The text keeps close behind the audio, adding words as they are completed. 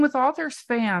With Authors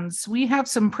fans, we have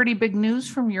some pretty big news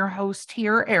from your host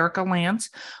here, Erica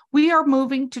Lance. We are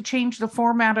moving to change the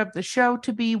format of the show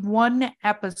to be one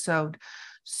episode.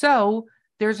 So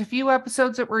there's a few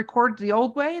episodes that were recorded the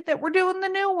old way that we're doing the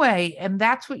new way, and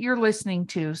that's what you're listening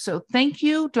to. So thank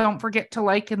you. Don't forget to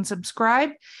like and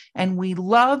subscribe, and we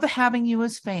love having you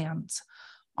as fans.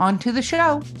 On to the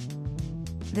show.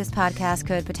 This podcast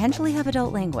could potentially have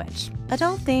adult language,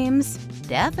 adult themes,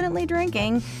 definitely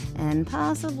drinking, and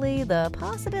possibly the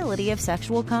possibility of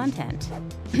sexual content.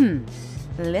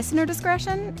 Listener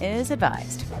discretion is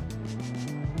advised.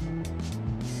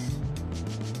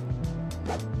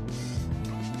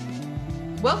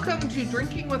 Welcome to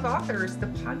Drinking with Authors, the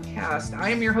podcast. I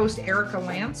am your host, Erica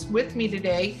Lance. With me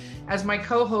today, as my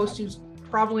co-host, who's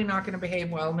probably not going to behave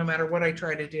well no matter what I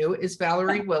try to do, is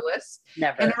Valerie Willis.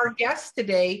 Never. And our guest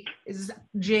today is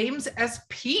James S.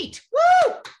 Peet.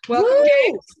 Woo! Welcome, Woo!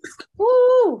 James.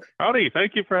 Woo! Howdy.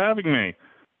 Thank you for having me.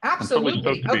 Absolutely. I'm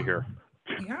totally stoked to be here.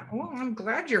 Yeah, well, I'm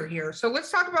glad you're here. So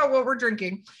let's talk about what we're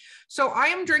drinking. So I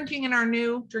am drinking in our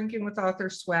new Drinking with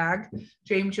Authors swag.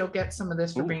 James, you'll get some of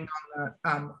this for being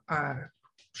on the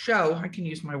show. I can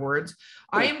use my words.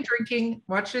 I am drinking,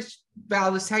 watch this,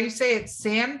 Val, this is how you say it,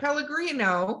 San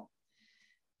Pellegrino.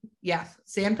 Yes,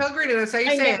 San Pellegrino, that's how you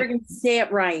say it. I never can say it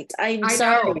right. I'm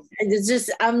sorry. It's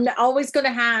just, I'm always going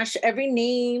to hash every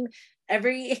name,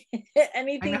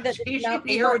 anything that you should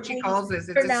hear what she calls this.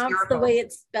 It's pronounced the way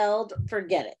it's spelled,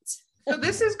 forget it. So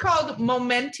this is called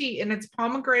Momenti, and it's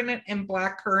pomegranate and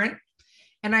blackcurrant,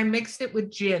 and I mixed it with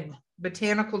gin.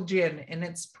 Botanical gin, and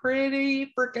it's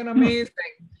pretty freaking amazing.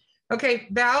 Okay,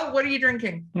 Val, what are you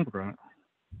drinking?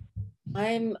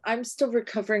 I'm still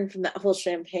recovering from that whole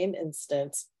champagne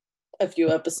instance a few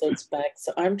episodes back,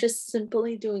 so I'm just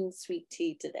simply doing sweet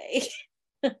tea today.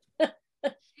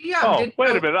 Yeah. Wait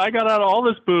a minute! I got out all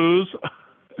this booze.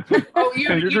 Oh,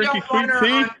 you don't want her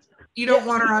on. You don't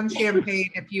want her on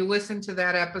champagne. If you listen to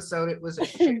that episode, it was a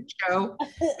shit show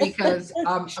because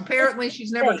apparently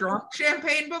she's never drunk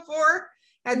champagne before.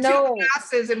 Had two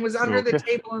glasses and was under the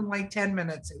table in like 10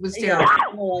 minutes. It was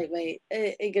terrible. Yeah, wait.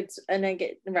 It gets, and I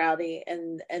get rowdy,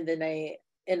 and then I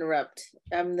interrupt.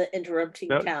 I'm the interrupting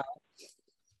cow.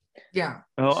 Yeah.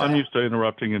 Well, I'm used to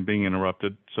interrupting and being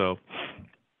interrupted. So.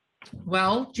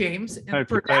 Well, James, I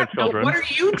have children. What are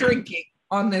you drinking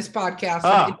on this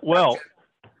podcast? Well.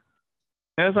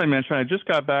 As I mentioned, I just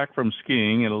got back from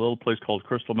skiing at a little place called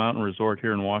Crystal Mountain Resort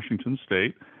here in Washington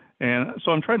State. And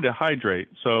so I'm trying to hydrate.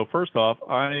 So first off,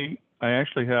 I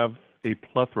actually have a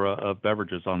plethora of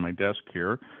beverages on my desk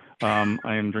here. I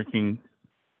am drinking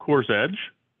Coors Edge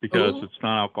because it's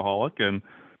non-alcoholic. And,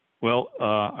 well,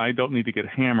 I don't need to get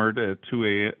hammered at 2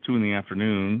 in the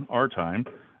afternoon, our time.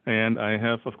 And I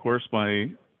have, of course,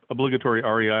 my obligatory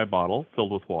REI bottle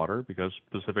filled with water because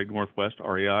Pacific Northwest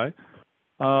REI.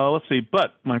 Let's see,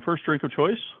 but my first drink of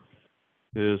choice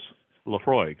is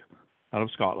Lafroig out of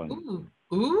Scotland.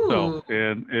 Ooh. So,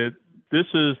 and this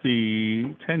is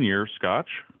the 10-year Scotch.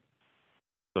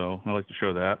 So I like to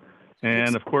show that.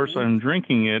 And of course, I'm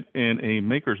drinking it in a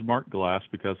Maker's Mark glass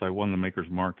because I won the Maker's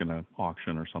Mark in an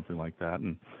auction or something like that.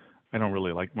 And I don't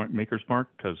really like Maker's Mark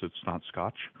because it's not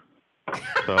Scotch.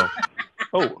 So,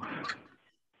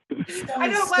 I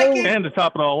don't like it. And to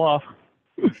top it all off,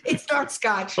 it's not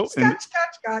Scotch.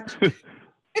 Scotch.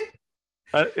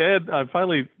 Ed, I'm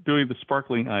finally doing the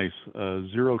sparkling ice,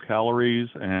 0 calories,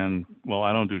 and, well,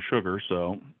 I don't do sugar,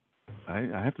 so I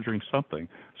have to drink something.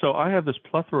 So I have this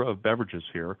plethora of beverages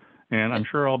here, and I'm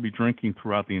sure I'll be drinking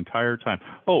throughout the entire time.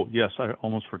 Oh, yes, I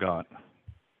almost forgot.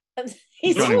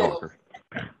 Johnny Walker.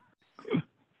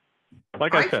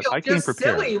 Like I said, I came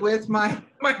prepared. Silly with my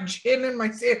gin and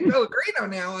my San Pellegrino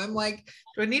now. I'm like,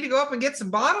 do I need to go up and get some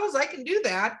bottles? I can do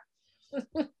that.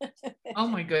 Oh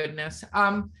my goodness.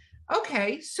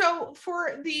 Okay, so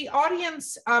for the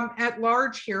audience at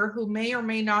large here who may or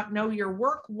may not know your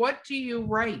work, what do you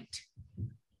write?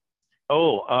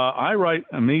 I write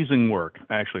amazing work.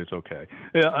 Actually, it's okay.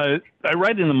 I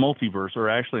write in the multiverse, or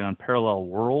actually on parallel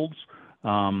worlds.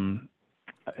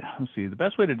 Let's see, the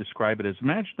best way to describe it is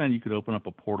imagine that you could open up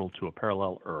a portal to a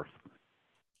parallel Earth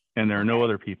and there are no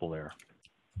other people there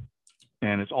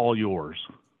and it's all yours.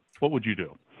 What would you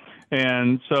do?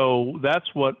 And so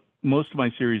that's what most of my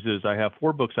series is. I have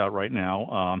 4 books out right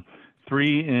now,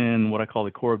 3 in what I call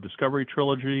the Core of Discovery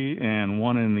trilogy and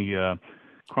 1 in the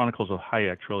Chronicles of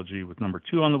Hayek trilogy with number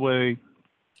 2 on the way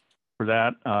for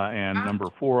that and number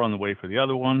 4 on the way for the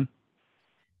other one.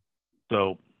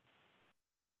 So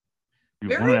you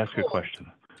want to ask a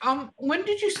question. When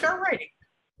did you start writing?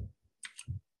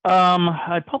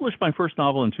 I published my first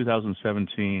novel in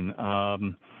 2017.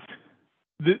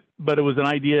 but it was an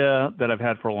idea that I've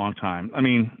had for a long time. I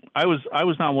mean, I was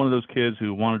not one of those kids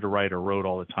who wanted to write or wrote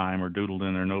all the time or doodled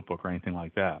in their notebook or anything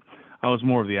like that. I was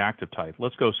more of the active type.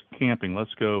 Let's go camping.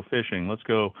 Let's go fishing. Let's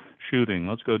go shooting.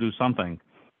 Let's go do something,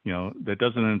 that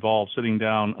doesn't involve sitting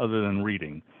down other than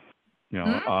reading.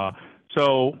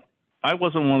 So I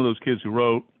wasn't one of those kids who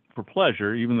wrote for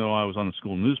pleasure, even though I was on the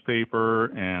school newspaper,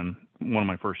 and one of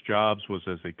my first jobs was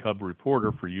as a cub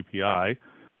reporter for UPI,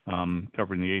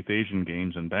 covering the 8th Asian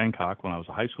Games in Bangkok when I was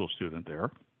a high school student there.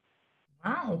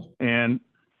 Wow.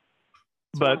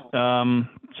 But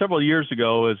several years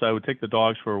ago, as I would take the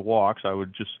dogs for walks, I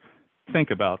would just think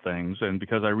about things. And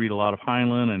because I read a lot of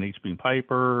Heinlein and H.B.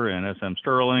 Piper and S.M.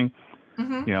 Sterling,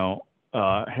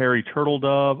 Harry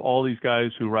Turtledove, all these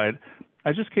guys who write,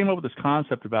 I just came up with this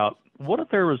concept about what if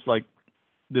there was like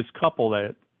this couple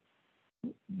that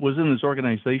was in this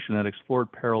organization that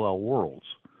explored parallel worlds,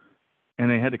 and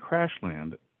they had to crash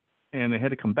land and they had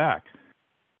to come back.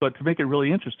 But to make it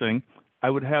really interesting, I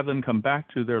would have them come back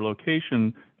to their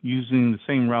location using the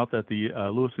same route that the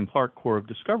Lewis and Clark Corps of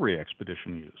Discovery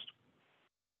expedition used.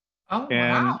 Oh,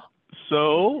 and wow.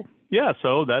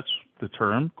 So that's the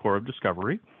term, Corps of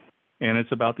Discovery. And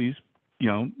it's about these,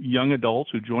 young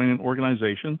adults who join an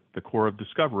organization, the Corps of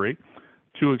Discovery,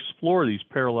 to explore these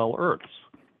parallel Earths,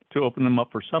 to open them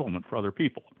up for settlement for other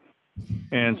people.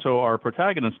 And so our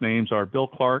protagonist names are Bill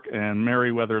Clark and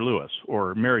Meriwether Lewis,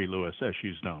 or Mary Lewis, as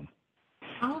she's known.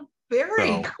 Oh,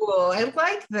 very cool. I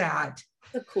like that.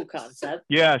 It's a cool concept.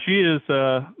 Yeah, she is.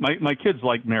 My kids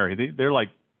like Mary.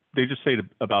 They just say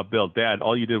about Bill, Dad,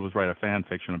 all you did was write a fan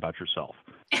fiction about yourself.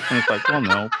 And it's like, well,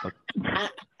 no.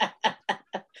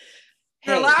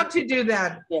 You're allowed to do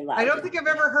that. I don't think I've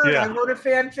ever heard I wrote a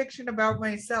fan fiction about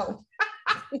myself.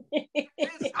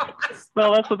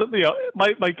 Well, that's what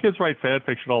my kids write fan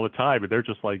fiction all the time, and they're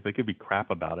just like, they could be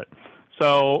crap about it.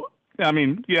 So, I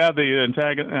mean, the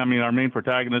antagonist. I mean, our main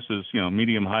protagonist is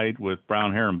medium height with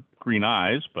brown hair and green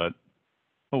eyes. But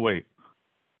oh wait,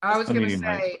 I was going to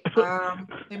say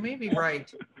they may be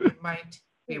right. It might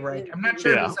be right. I'm not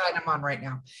sure whose side I'm on right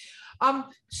now.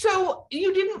 So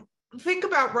you didn't think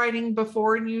about writing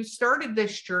before, and you started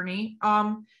this journey.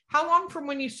 How long from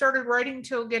when you started writing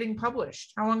till getting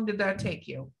published? How long did that take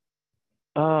you?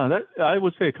 That I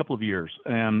would say a couple of years,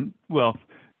 and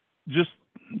just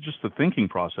the thinking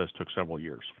process took several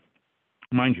years.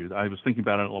 Mind you, I was thinking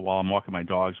about it while I'm walking my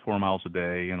dogs 4 miles a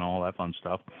day and all that fun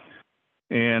stuff.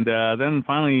 And then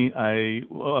finally, I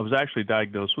was actually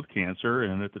diagnosed with cancer,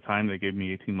 and at the time they gave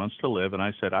me 18 months to live, and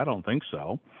I said, I don't think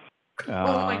so.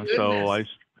 Oh my goodness.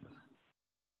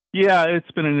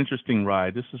 It's been an interesting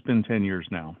ride. This has been 10 years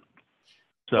now.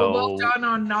 So well done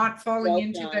on not falling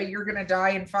into that you're going to die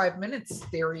in 5 minutes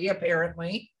theory,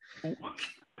 apparently.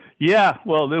 Yeah,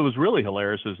 well, it was really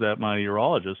hilarious is that my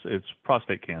urologist, it's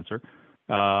prostate cancer,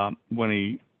 when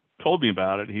he told me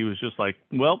about it, he was just like,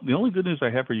 well, the only good news I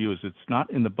have for you is it's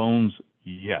not in the bones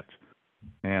yet.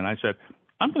 And I said,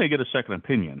 I'm going to get a second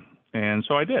opinion. And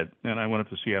so I did. And I went up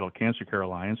to Seattle Cancer Care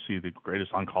Alliance, see the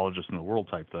greatest oncologist in the world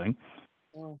type thing.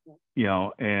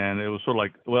 And it was sort of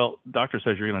like, well, doctor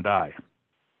says you're going to die.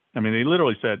 I mean, they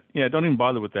literally said, don't even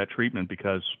bother with that treatment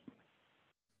because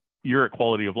you're at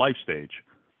quality of life stage.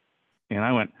 And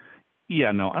I went,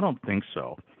 no, I don't think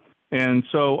so. And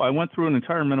so I went through an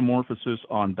entire metamorphosis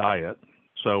on diet.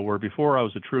 So where before I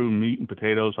was a true meat and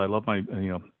potatoes, I love my,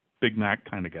 Big Mac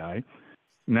kind of guy.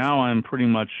 Now I'm pretty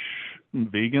much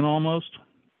vegan almost,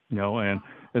 and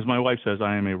as my wife says,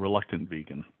 I am a reluctant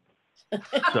vegan.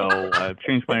 So I've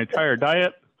changed my entire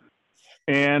diet,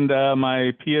 and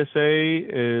my PSA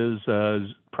is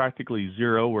practically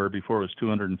zero, where before it was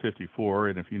 254.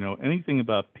 And if you know anything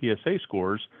about PSA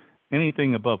scores,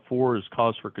 anything above 4 is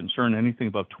cause for concern. Anything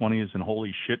above 20 is in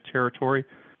holy shit territory.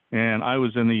 And I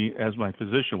was as my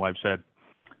physician wife said,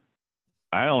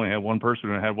 I only had one person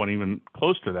who had one even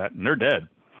close to that, and they're dead.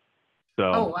 So,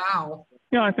 oh wow.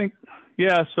 I think,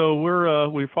 so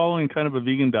we're following kind of a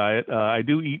vegan diet. I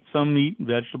do eat some meat and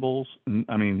vegetables.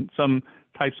 Some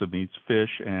types of meats, fish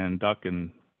and duck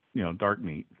and, dark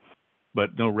meat,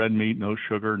 but no red meat, no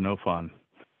sugar, no fun.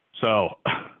 So,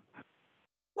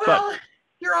 well,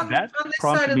 you're on this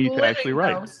side of the living, actually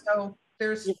write. Though, so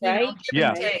there's give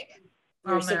and take.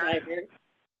 You're a survivor.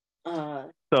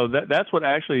 So that's what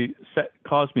actually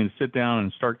caused me to sit down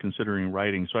and start considering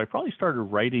writing. So I probably started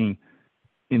writing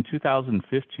in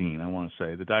 2015, I want to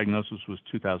say. The diagnosis was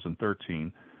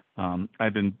 2013.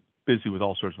 I've been busy with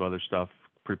all sorts of other stuff,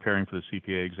 preparing for the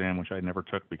CPA exam, which I never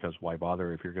took because why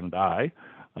bother if you're going to die,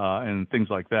 and things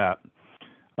like that.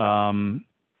 And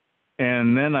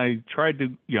then I tried to,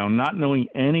 not knowing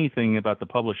anything about the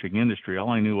publishing industry, all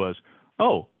I knew was,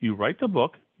 oh, you write the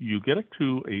book, you get it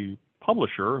to a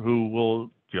publisher who will,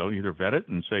 either vet it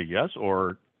and say yes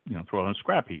or, throw it on a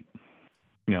scrap heap.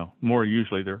 More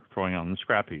usually they're throwing it on the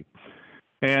scrap heap.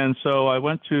 And so I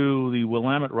went to the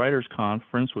Willamette Writers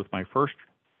Conference with my first,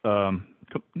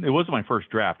 it wasn't my first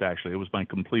draft, actually. It was my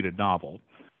completed novel.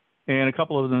 And a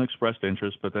couple of them expressed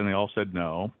interest, but then they all said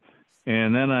no.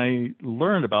 And then I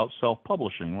learned about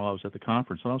self-publishing while I was at the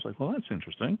conference. And I was like, well, that's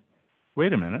interesting.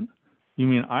 Wait a minute. You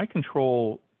mean I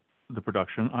control the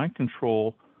production, I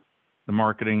control the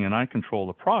marketing, and I control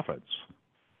the profits?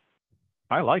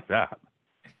 I like that.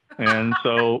 And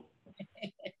so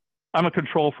I'm a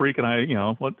control freak, and I,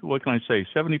 what can I say?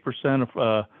 70% of,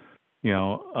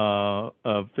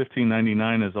 of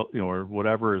 $15.99 is, or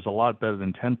whatever, is a lot better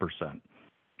than 10%.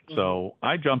 So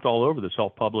I jumped all over the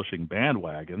self-publishing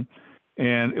bandwagon,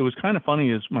 and it was kind of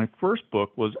funny. Is my first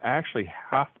book was actually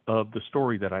half of the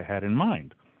story that I had in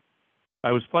mind.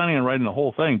 I was planning on writing the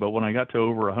whole thing, but when I got to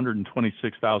over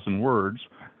 126,000 words,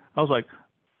 I was like,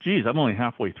 geez, I'm only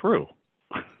halfway through.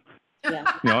 Yeah.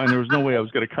 And there was no way I was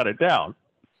going to cut it down.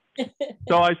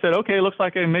 So I said, okay, looks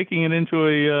like I'm making it into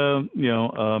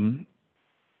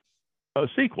a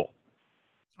sequel.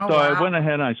 Oh, so wow. I went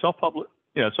ahead and I self-published.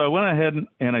 Yeah, so I went ahead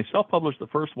and I self-published the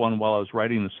first one while I was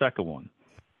writing the second one.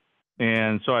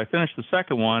 And so I finished the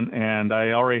second one, and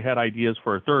I already had ideas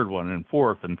for a third one and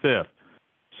fourth and fifth.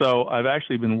 So I've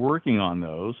actually been working on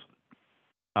those,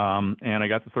 and I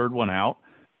got the third one out.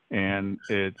 And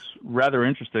it's rather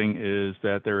interesting is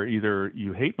that they're either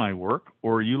you hate my work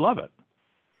or you love it.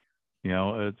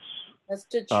 That's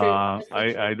the truth.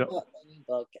 I don't. Any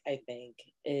book, I think,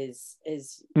 is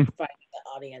finding the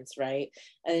audience, right?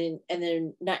 And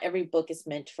then not every book is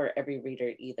meant for every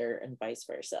reader either, and vice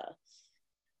versa.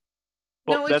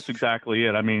 Well, that's exactly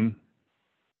it. I mean,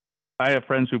 I have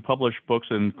friends who publish books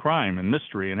in crime and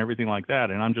mystery and everything like that,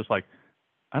 and I'm just like,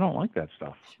 I don't like that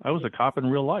stuff. I was a cop in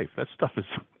real life. That stuff is.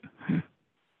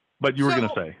 But you were going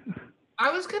to say.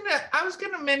 I was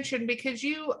gonna mention, because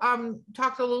you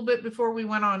talked a little bit before we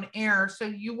went on air. So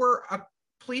you were a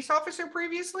police officer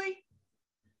previously?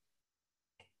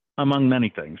 Among many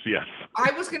things, yes.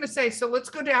 I was gonna say, so let's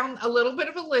go down a little bit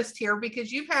of a list here,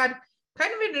 because you've had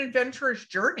kind of an adventurous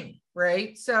journey,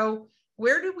 right? So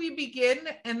where do we begin?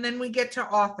 And then we get to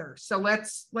author. So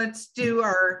let's do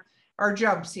our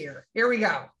jumps here. Here we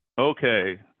go.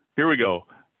 Okay, here we go.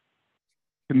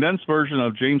 Condensed version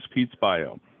of James Peet's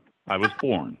bio. I was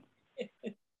born.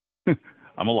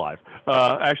 I'm alive.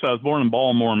 Actually, I was born in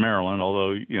Baltimore, Maryland,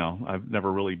 although, I've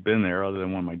never really been there other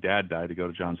than when my dad died to go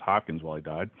to Johns Hopkins while he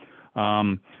died.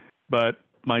 But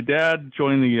my dad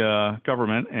joined the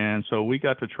government, and so we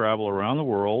got to travel around the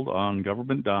world on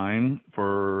government dime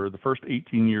for the first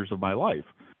 18 years of my life.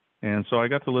 And so I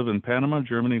got to live in Panama,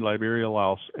 Germany, Liberia,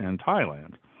 Laos, and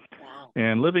Thailand. Wow.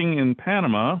 And living in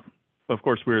Panama, of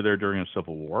course, we were there during a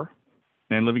civil war.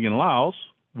 And living in Laos,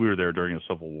 we were there during a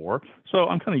civil war. So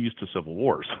I'm kind of used to civil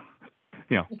wars.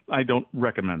 I don't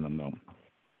recommend them, though.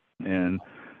 And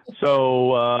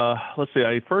so let's see,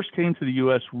 I first came to the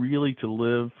U.S. really to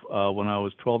live when I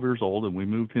was 12 years old, and we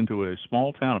moved into a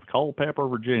small town of Culpeper,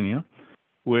 Virginia,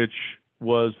 which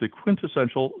was the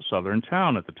quintessential Southern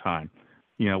town at the time,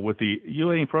 with the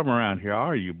 "you ain't from around here,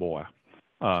 are you, boy?"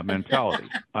 mentality.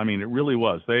 I mean, it really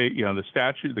was. They, the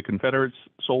statue, the Confederate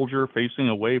soldier facing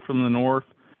away from the North,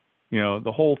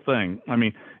 the whole thing. I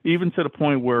mean, even to the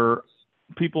point where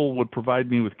people would provide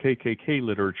me with KKK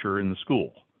literature in the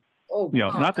school. Oh,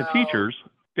 not the teachers.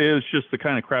 It was just the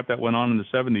kind of crap that went on in the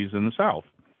 70s in the South.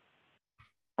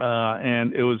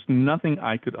 And it was nothing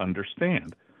I could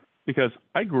understand, because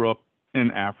I grew up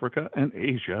in Africa and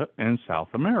Asia and South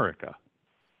America.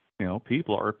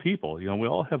 People are people. We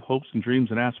all have hopes and dreams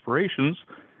and aspirations.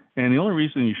 And the only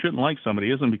reason you shouldn't like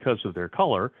somebody isn't because of their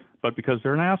color, but because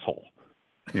they're an asshole.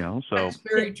 So that's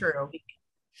very true.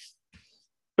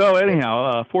 So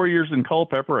anyhow, 4 years in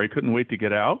Culpeper, I couldn't wait to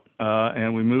get out,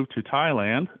 and we moved to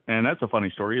Thailand. And that's a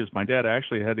funny story. Is my dad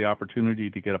actually had the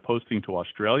opportunity to get a posting to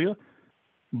Australia,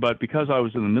 but because I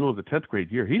was in the middle of the 10th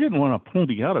grade year, he didn't want to pull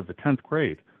me out of the 10th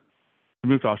grade to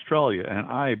move to Australia, and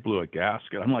I blew a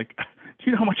gasket. I'm like, do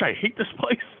you know how much I hate this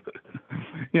place?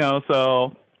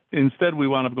 So instead we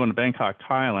wound up going to Bangkok,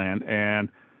 Thailand. And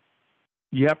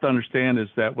you have to understand is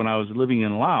that when I was living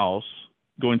in Laos,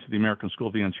 going to the American School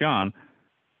of Vientiane,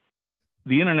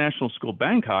 the International School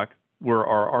Bangkok were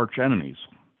our arch enemies.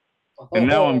 And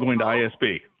now I'm going to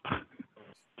ISB.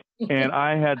 And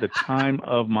I had the time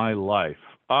of my life.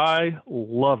 I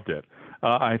loved it.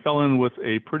 I fell in with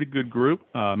a pretty good group.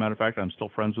 Matter of fact, I'm still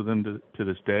friends with them to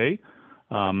this day.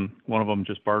 One of them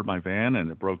just borrowed my van,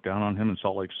 and it broke down on him in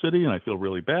Salt Lake City, and I feel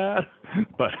really bad.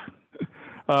 But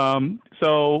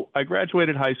So I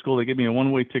graduated high school. They gave me a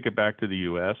one-way ticket back to the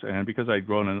U.S. And because I'd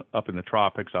grown up in the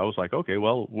tropics, I was like, okay,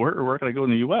 well, where can I go in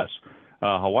the U.S.?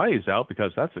 Hawaii's out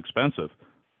because that's expensive.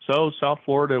 So South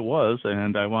Florida it was,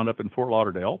 and I wound up in Fort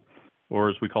Lauderdale, or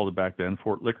as we called it back then,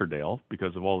 Fort Lickerdale,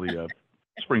 because of all the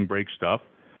spring break stuff.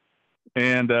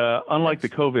 And unlike the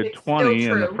COVID 20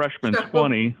 and the freshman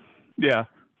 20, yeah,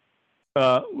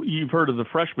 you've heard of the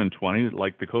freshman 20,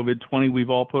 like the COVID 20 we've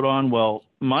all put on. Well,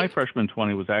 my freshman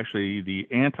 20 was actually the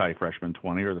anti-freshman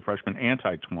 20, or the freshman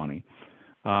anti-20.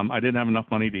 I didn't have enough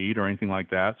money to eat or anything like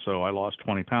that, so I lost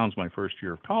 20 pounds my first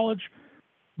year of college,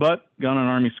 but got an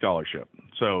Army scholarship.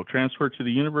 So transferred to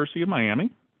the University of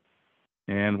Miami,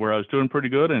 and where I was doing pretty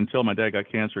good until my dad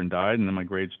got cancer and died, and then my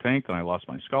grades tanked, and I lost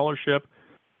my scholarship.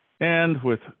 And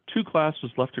with 2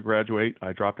 classes left to graduate,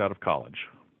 I dropped out of college.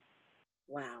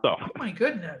 Wow. So, oh my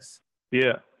goodness.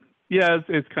 Yeah,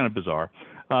 it's kind of bizarre.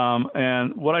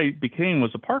 And what I became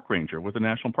was a park ranger with the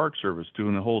National Park Service,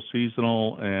 doing the whole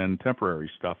seasonal and temporary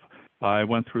stuff. I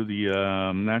went through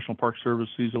the National Park Service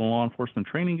Seasonal Law Enforcement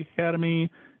Training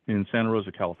Academy in Santa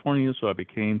Rosa, California, so I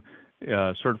became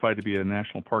certified to be a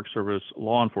National Park Service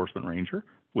law enforcement ranger,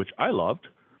 which I loved.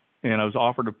 And I was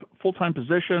offered a full-time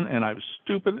position, and I was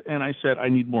stupid, and I said, I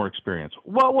need more experience.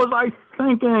 What was I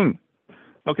thinking?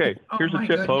 Okay, here's a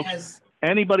tip, folks.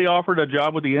 Anybody offered a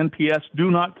job with the NPS, do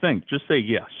not think. Just say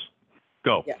yes.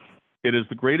 Go. Yeah. It is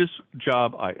the greatest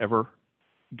job I ever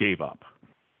gave up.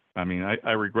 I mean,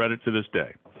 I regret it to this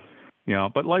day. You know,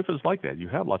 but life is like that. You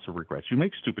have lots of regrets. You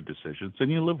make stupid decisions, and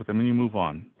you live with them, and you move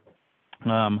on.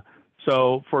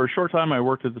 So for a short time, I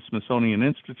worked at the Smithsonian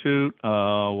Institute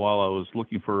while I was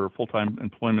looking for full-time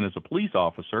employment as a police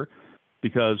officer,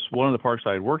 because one of the parks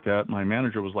I had worked at, my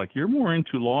manager was like, you're more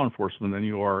into law enforcement than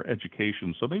you are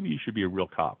education, so maybe you should be a real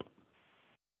cop.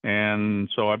 And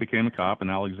so I became a cop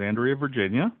in Alexandria,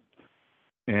 Virginia,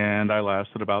 and I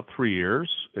lasted about 3 years.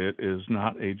 It is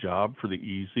not a job for the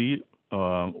easy,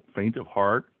 faint of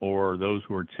heart, or those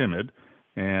who are timid.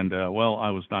 And, well, I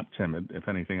was not timid. If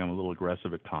anything, I'm a little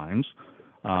aggressive at times.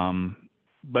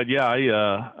 But, yeah,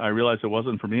 I realized it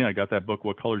wasn't for me. I got that book,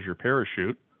 What Color's Your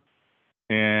Parachute?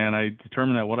 And I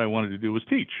determined that what I wanted to do was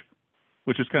teach,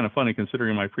 which is kind of funny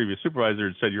considering my previous supervisor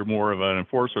had said you're more of an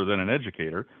enforcer than an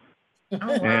educator. Oh,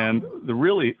 wow. And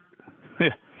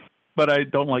but I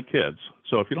don't like kids.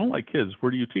 So if you don't like kids, where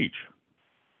do you teach?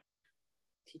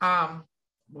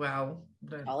 Well,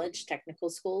 college, technical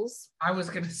schools. I was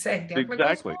going to say technical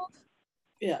exactly. schools.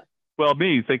 Yeah. Well,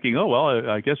 me thinking, oh, well,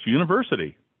 I guess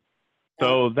university.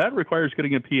 So that requires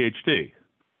getting a PhD.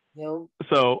 Yep.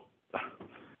 So,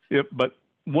 but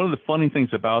one of the funny things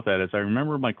about that is I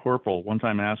remember my corporal one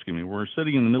time asking me, we're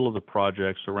sitting in the middle of the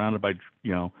project surrounded by,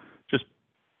 just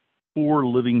poor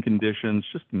living conditions,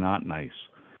 just not nice.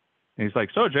 And he's like,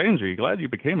 so James, are you glad you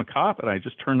became a cop? And I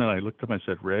just turned and I looked at him, I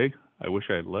said, Ray, I wish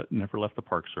I had never left the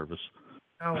Park Service.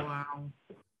 Oh, wow.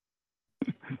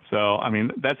 So, I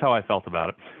mean, that's how I felt about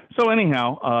it. So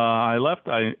anyhow, I left.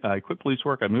 I quit police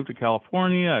work. I moved to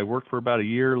California. I worked for about a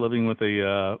year living with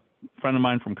a friend of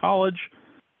mine from college,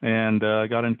 and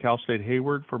got into Cal State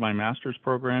Hayward for my master's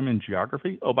program in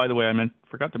geography. Oh, by the way,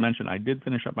 forgot to mention, I did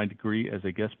finish up my degree as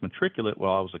a guest matriculate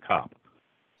while I was a cop.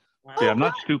 Wow. Yeah, I'm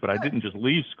not stupid. I didn't just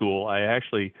leave school. I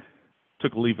actually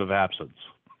took a leave of absence.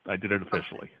 I did it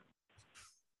officially.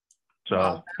 So,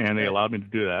 wow, and they allowed me to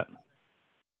do that.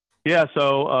 Yeah,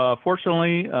 so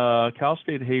fortunately, Cal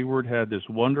State Hayward had this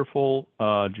wonderful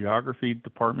geography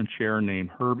department chair named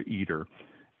Herb Eder.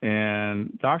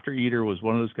 And Dr. Eder was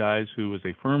one of those guys who was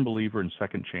a firm believer in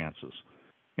second chances.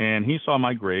 And he saw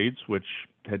my grades, which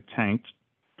had tanked.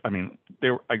 I mean,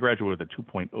 I graduated with a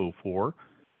 2.04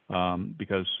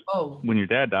 because when your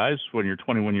dad dies, when you're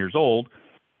 21 years old,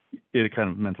 it kind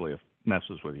of mentally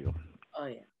messes with you. Oh,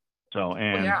 yeah. So,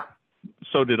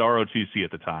 so did ROTC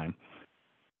at the time.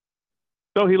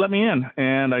 So he let me in,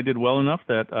 and I did well enough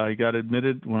that I got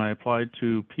admitted when I applied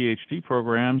to PhD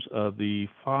programs. Of the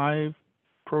 4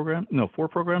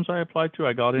 programs I applied to,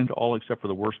 I got into all except for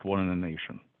the worst one in the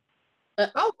nation.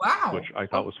 Oh, wow. Which I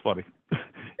thought was funny.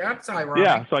 That's ironic.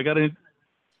 Yeah, so I got in.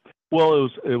 Well,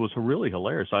 it was really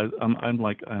hilarious. I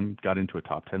got into a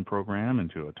top 10 program,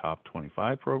 into a top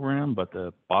 25 program, but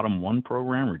the bottom 1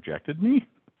 program rejected me.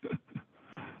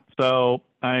 So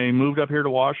I moved up here to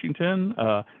Washington.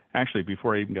 Actually,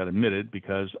 before I even got admitted,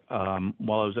 because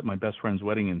while I was at my best friend's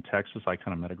wedding in Texas, I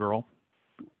kind of met a girl,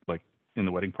 like in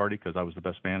the wedding party, because I was the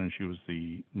best man and she was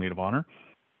the maid of honor.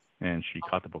 And she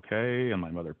caught the bouquet, and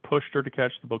my mother pushed her to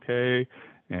catch the bouquet.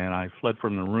 And I fled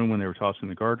from the room when they were tossing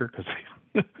the garter, because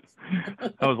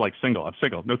I was like, single. I'm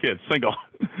single. No kids. Single.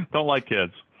 Don't like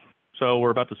kids. So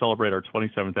we're about to celebrate our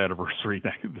 27th anniversary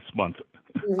this month.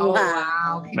 Oh,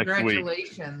 wow. Next week.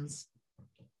 Congratulations.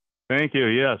 Thank you.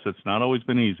 Yes, it's not always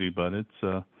been easy, but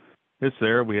it's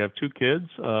there. We have 2 kids.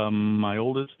 My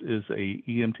oldest is a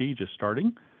EMT just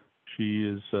starting. She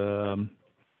is trying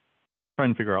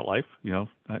to figure out life.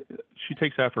 She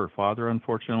takes after her father,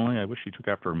 unfortunately. I wish she took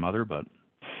after her mother, but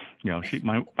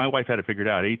my wife had it figured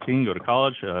out. 18, go to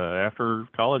college. After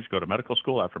college, go to medical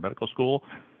school. After medical school,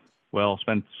 well,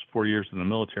 spend 4 years in the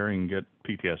military and get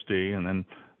PTSD, and then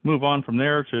move on from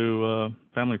there to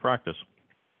family practice.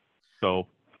 So,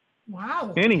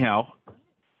 wow. Anyhow,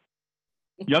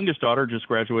 youngest daughter just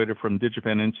graduated from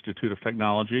DigiPen Institute of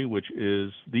Technology, which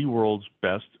is the world's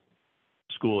best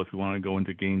school if you want to go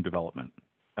into game development.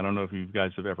 I don't know if you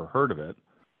guys have ever heard of it,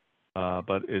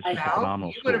 but it's just a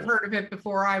phenomenal school. You would have heard of it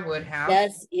before I would have.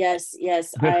 Yes.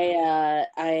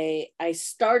 I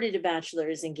started a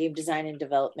bachelor's in game design and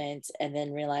development, and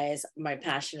then realized my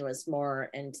passion was more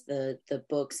into the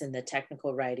books and the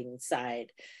technical writing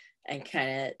side, and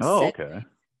kind of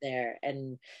there.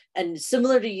 And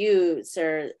similar to you,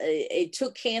 sir, it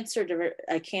took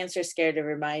a cancer scare to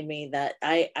remind me that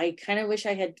I kind of wish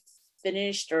I had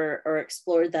finished or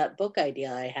explored that book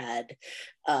idea I had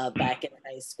back in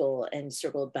high school and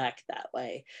circled back that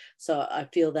way. So I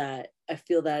feel that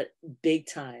big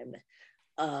time.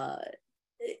 And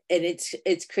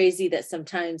it's crazy that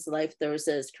sometimes life throws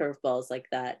us curveballs like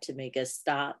that to make us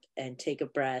stop and take a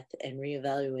breath and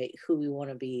reevaluate who we want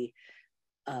to be,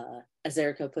 as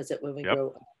Erica puts it, when we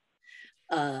grow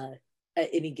up at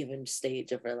any given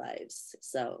stage of our lives.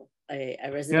 So I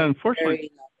resonate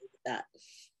very with that.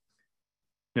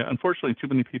 Yeah, unfortunately, too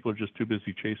many people are just too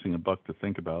busy chasing a buck to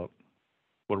think about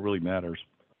what really matters.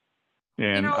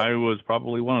 And I was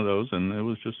probably one of those, and it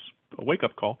was just a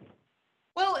wake-up call.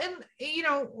 Well, and,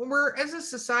 we're, as a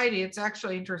society, it's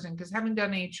actually interesting because having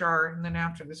done HR, and then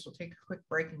after this, we'll take a quick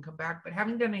break and come back, but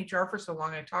having done HR for so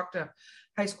long, I talked to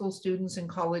high school students and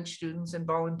college students and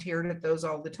volunteered at those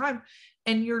all the time.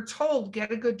 And you're told,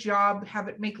 get a good job, have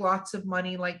it make lots of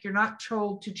money. Like, you're not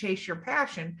told to chase your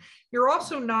passion. You're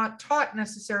also not taught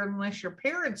necessarily, unless your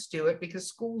parents do it, because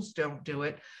schools don't do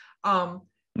it,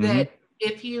 that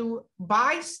if you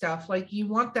buy stuff, like you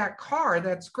want that car,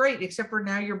 that's great, except for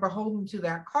now you're beholden to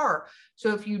that car.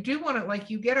 So if you do want to,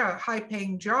 like, you get a high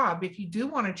paying job, if you do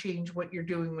want to change what you're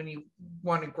doing when you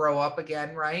want to grow up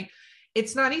again, right?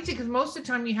 It's not easy because most of the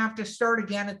time you have to start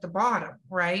again at the bottom,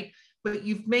 right? But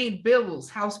you've made bills,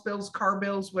 house bills, car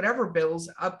bills, whatever bills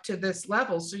up to this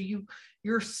level. So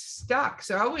you're stuck.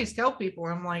 So I always tell people,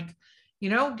 I'm like,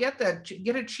 get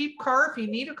a cheap car if you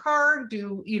need a car,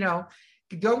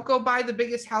 don't go buy the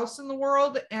biggest house in the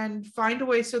world, and find a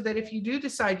way so that if you do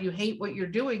decide you hate what you're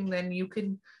doing, then you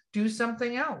can do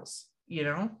something else,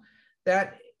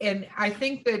 that. And I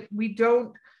think that we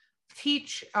don't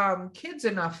teach kids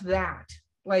enough that.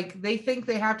 Like, they think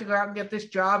they have to go out and get this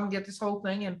job and get this whole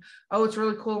thing, and it's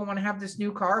really cool, I want to have this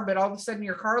new car, but all of a sudden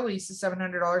your car lease is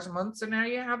 $700 a month, so now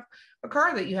you have a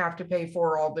car that you have to pay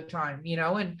for all the time,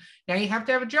 and now you have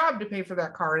to have a job to pay for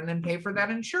that car, and then pay for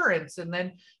that insurance, and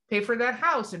then pay for that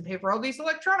house, and pay for all these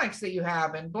electronics that you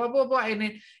have, and blah blah blah,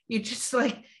 and it just,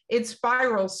 like, it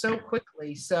spirals so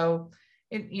quickly. So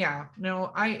I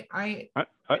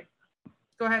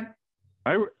go ahead.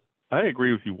 I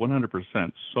agree with you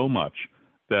 100%, so much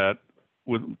that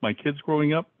with my kids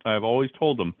growing up, I've always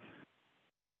told them,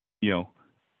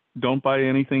 don't buy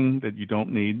anything that you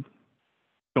don't need.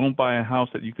 Don't buy a house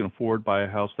that you can afford. Buy a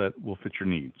house that will fit your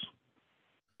needs.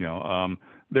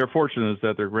 They're fortunate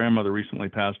that their grandmother recently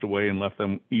passed away and left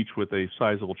them each with a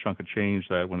sizable chunk of change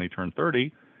that when they turn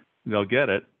 30, they'll get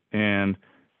it. And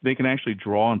they can actually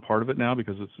draw on part of it now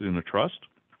because it's in a trust.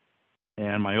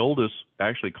 And my oldest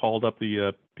actually called up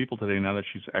the people today, now that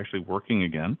she's actually working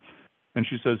again. And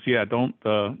she says, yeah, don't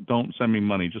send me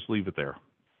money. Just leave it there.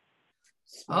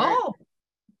 Smart. Oh,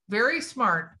 very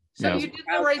smart. So you did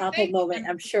the right thing. Moment,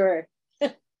 I'm sure.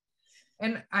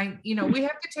 And we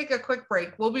have to take a quick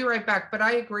break. We'll be right back. But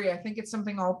I agree. I think it's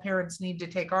something all parents need to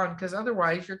take on, because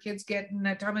otherwise your kids get in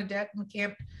a ton of debt and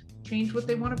can't change what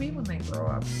they want to be when they grow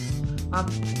up.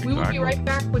 We will be right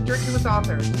back with Drinking with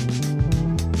Authors.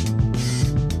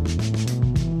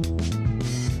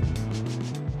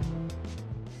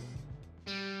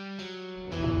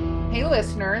 Hey,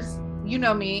 listeners. You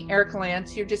know me, Erica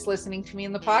Lance. You're just listening to me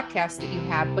in the podcast that you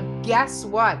have. But guess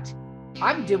what?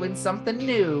 I'm doing something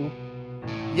new.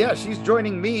 Yeah, she's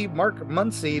joining me, Mark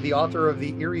Muncy, the author of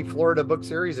the Erie, Florida book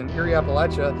series in Erie,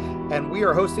 Appalachia, and we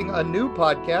are hosting a new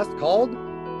podcast called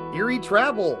Erie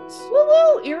Travels.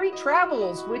 Woo-woo! Erie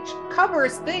Travels, which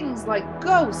covers things like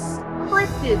ghosts,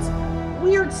 cryptids,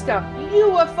 weird stuff,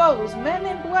 UFOs, Men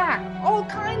in Black, all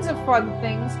kinds of fun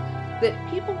things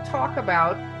that people talk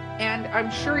about, and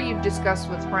I'm sure you've discussed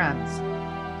with friends.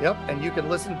 Yep, and you can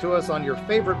listen to us on your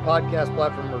favorite podcast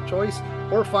platform of choice,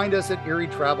 or find us at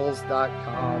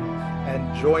eerietravels.com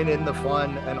and join in the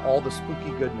fun and all the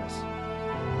spooky goodness.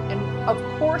 And of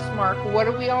course, Mark, what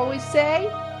do we always say?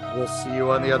 We'll see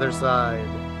you on the other side.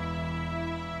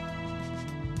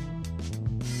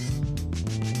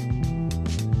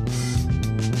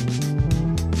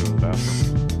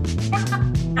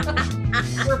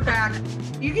 We're back.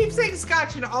 You keep saying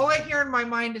Scotch, and all I hear in my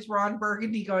mind is Ron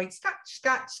Burgundy going, Scotch,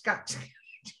 Scotch, Scotch.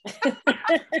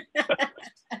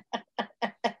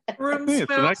 Room It's the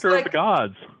smells nectar like of the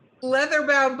gods.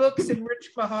 leather-bound books and rich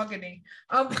mahogany.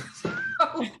 Okay.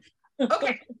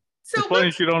 So As long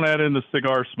as you don't add in the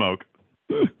cigar smoke.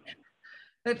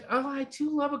 I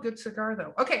do love a good cigar,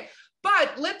 though. Okay,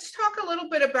 but let's talk a little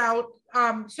bit about.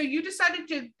 So you decided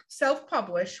to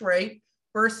self-publish, right?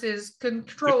 Versus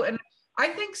control, and I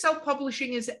think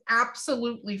self-publishing is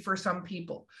absolutely for some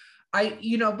people. But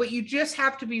you just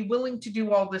have to be willing to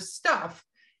do all this stuff.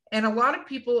 And a lot of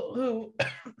people who,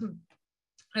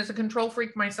 as a control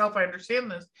freak myself, I understand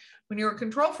this. When you're a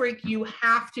control freak, you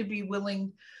have to be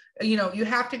willing. You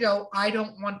have to go, I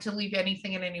don't want to leave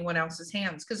anything in anyone else's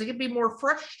hands, because it can be more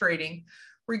frustrating,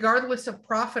 regardless of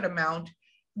profit amount,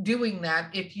 doing that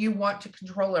if you want to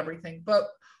control everything. But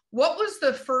what was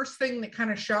the first thing that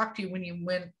kind of shocked you when you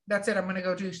went, that's it, I'm going to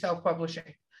go do self-publishing?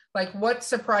 Like, what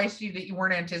surprised you that you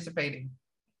weren't anticipating?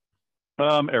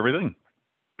 Everything.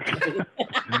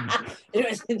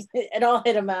 It all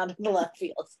hit him out of the left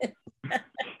field.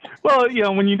 Well,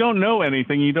 when you don't know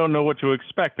anything, you don't know what to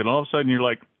expect. And all of a sudden you're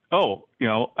like, oh,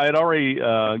 I had already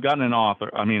gotten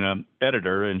an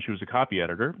editor, and she was a copy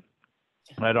editor.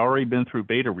 I'd already been through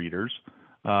beta readers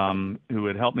who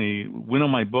had helped me winnow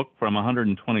my book from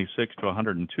 126 to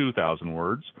 102,000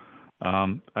 words.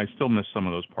 I still miss some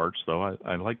of those parts, though.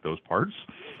 I like those parts.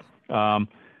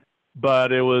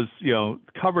 But it was,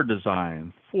 cover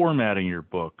design, formatting your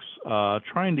books,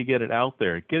 trying to get it out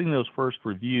there, getting those first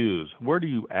reviews. Where do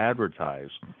you advertise?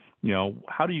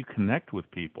 How do you connect with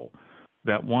people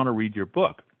that want to read your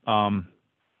book? And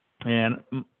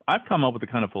I've come up with the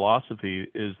kind of philosophy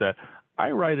is that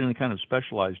I write in a kind of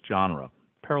specialized genre,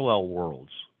 parallel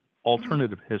worlds,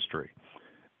 alternative history.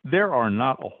 There are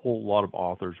not a whole lot of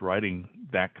authors writing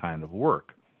that kind of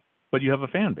work, but you have a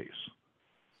fan base.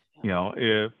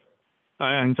 If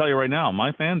I can tell you right now,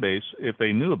 my fan base, if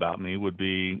they knew about me, would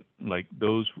be like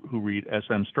those who read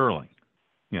S.M. Sterling,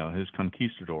 his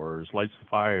Conquistadors, Lights of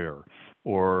Fire,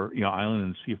 or, Island in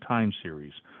the Sea of Time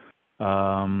series.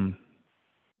 John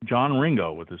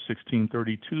Ringo with the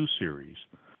 1632 series.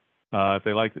 If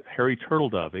they like Harry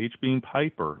Turtledove, H. Beam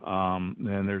Piper,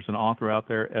 and there's an author out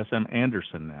there, S.M.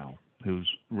 Anderson now, who's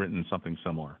written something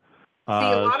similar. See,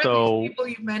 a lot of these people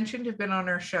you mentioned have been on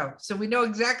our show, so we know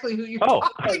exactly who you're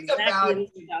talking about.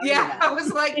 Yeah, I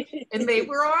was like, and they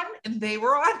were on, and they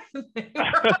were on, and they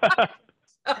were on.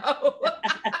 So.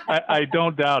 I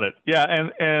don't doubt it. Yeah,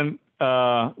 and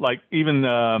like even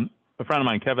a friend of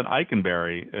mine, Kevin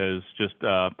Eikenberry, has just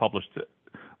published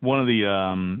one of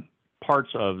the parts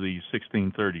of the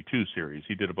 1632 series.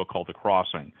 He did a book called The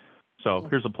Crossing. So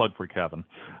here's a plug for Kevin.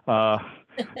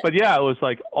 But yeah, it was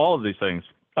like all of these things.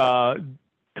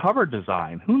 Cover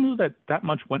design. Who knew that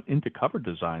much went into cover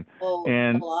design?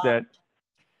 And that,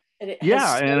 and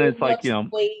it's like,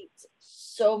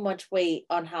 so much weight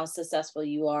on how successful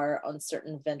you are on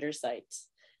certain vendor sites.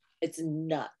 It's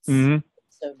nuts. Mm-hmm.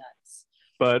 It's so nuts.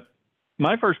 But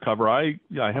my first cover, I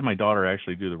had my daughter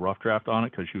actually do the rough draft on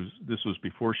it, because this was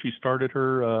before she started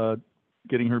her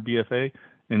getting her BFA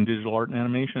in digital art and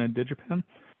animation at DigiPen.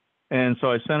 And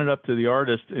so I sent it up to the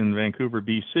artist in Vancouver,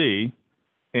 BC,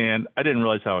 and I didn't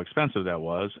realize how expensive that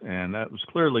was. And that was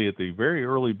clearly at the very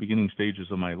early beginning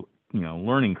stages of my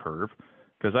learning curve,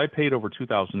 because I paid over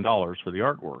 $2,000 for the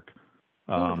artwork,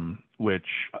 which,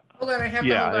 hold on, I have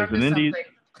to hold on as an to indie.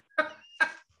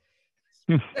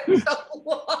 That's a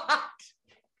lot.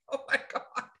 Oh my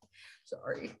God.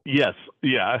 Sorry. Yes.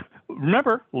 Yeah.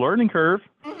 Remember, learning curve.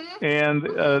 Mm-hmm. And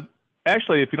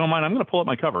actually, if you don't mind, I'm going to pull up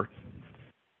my cover.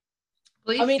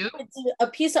 Please do. It's a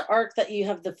piece of art that you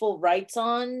have the full rights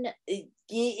on. It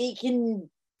can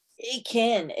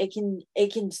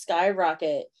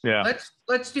skyrocket. Yeah.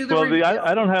 Let's do the well. review.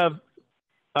 I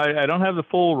don't have the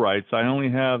full rights. I only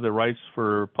have the rights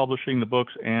for publishing the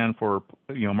books and for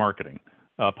marketing,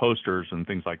 posters and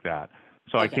things like that.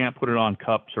 So okay. I can't put it on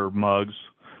cups or mugs.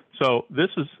 So this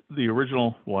is the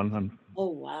original one. Oh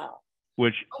wow.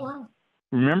 Which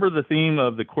remember the theme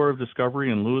of the Core of Discovery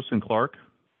and Lewis and Clark?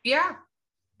 Yeah.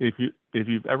 If if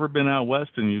you've ever been out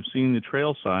west and you've seen the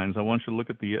trail signs, I want you to look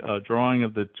at the drawing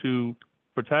of the two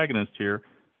protagonists here.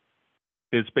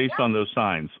 It's based on those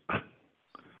signs.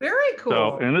 Very cool.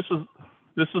 So, and this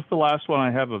is the last one I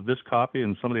have of this copy,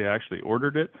 and somebody actually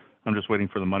ordered it. I'm just waiting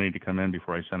for the money to come in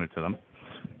before I send it to them.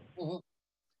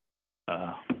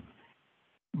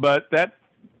 But that,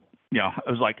 I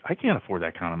was like, I can't afford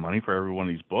that kind of money for every one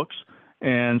of these books.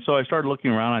 And so I started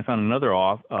looking around. I found another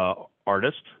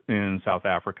artist in South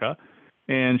Africa,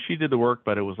 and she did the work,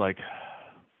 but it was like,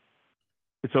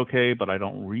 it's okay, but I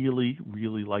don't really,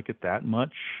 really like it that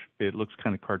much. It looks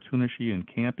kind of cartoonishy and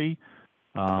campy.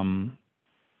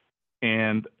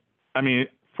 And I mean,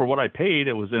 for what I paid,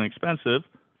 it was inexpensive,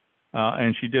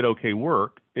 and she did okay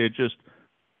work. It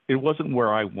wasn't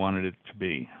where I wanted it to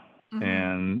be.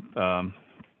 And I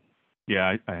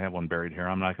have one buried here.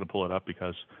 I'm not going to pull it up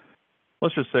because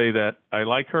let's just say that I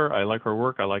like her. I like her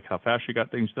work. I like how fast she got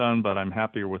things done, but I'm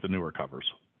happier with the newer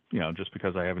covers, just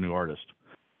because I have a new artist.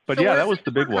 But so that was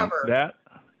the big one.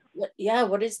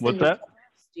 What is the what's that?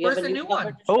 Where's the new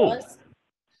one?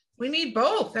 We need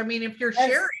both. I mean, if you're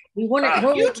sharing. We want to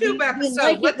YouTube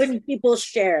episode. We like it when people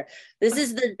share. This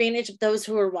is the advantage of those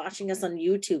who are watching us on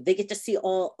YouTube. They get to see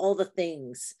all the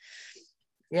things.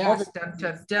 Yes,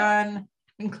 done,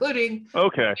 including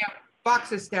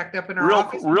boxes stacked up in our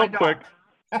office. Real quick.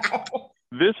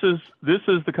 This is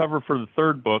the cover for the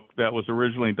third book that was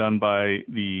originally done by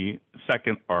the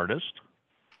second artist.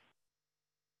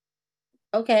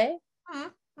 Okay.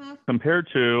 Compared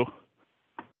to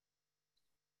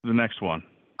the next one.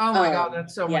 Oh my God,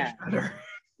 that's so much better.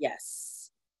 Yes.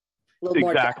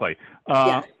 Exactly.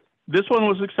 This one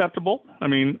was acceptable. I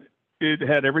mean, it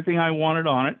had everything I wanted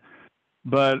on it,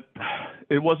 but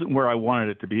it wasn't where I wanted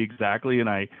it to be exactly. And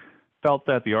I felt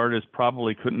that the artist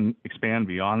probably couldn't expand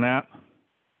beyond that.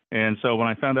 And so when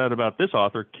I found out about this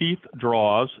author, Keith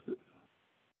Draws,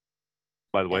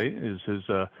 by the way, is his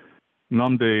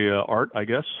nom de art, I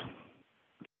guess.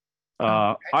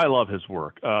 I love his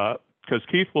work because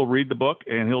Keith will read the book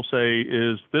and he'll say,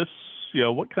 is this,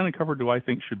 what kind of cover do I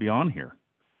think should be on here?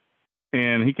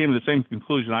 And he came to the same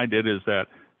conclusion I did, is that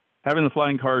having the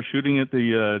flying car shooting at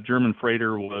the German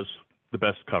freighter was the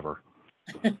best cover,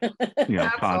 That's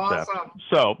concept. Awesome.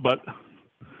 So, but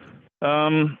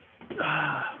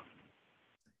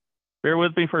bear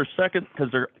with me for a second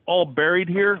because they're all buried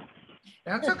here.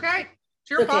 That's okay.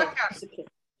 It's your podcast.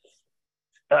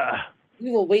 We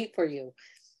will wait for you.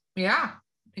 Yeah,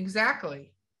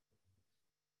 exactly.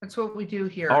 That's what we do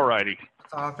here. All righty.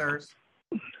 Authors.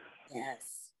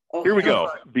 Yes. Here we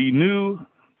go. The new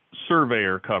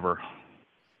Surveyor cover.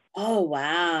 Oh,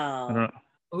 wow.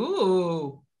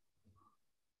 Ooh.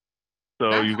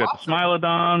 So you've got the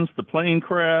Smilodons, the plane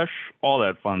crash, all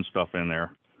that fun stuff in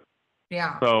there.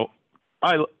 Yeah. So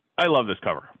I love this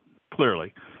cover,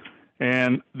 clearly.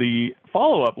 And the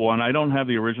follow-up one, I don't have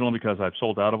the original because I've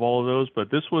sold out of all of those,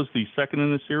 but this was the second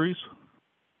in the series.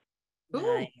 Ooh.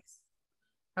 Nice.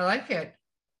 I like it.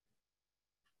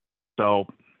 So,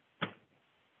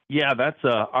 yeah, that's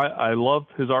I love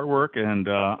his artwork, and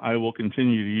I will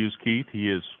continue to use Keith. He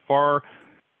is far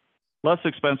less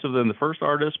expensive than the first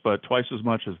artist, but twice as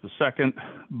much as the second.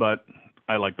 But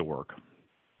I like the work.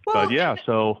 Well, but yeah,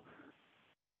 so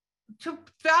to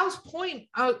Val's point,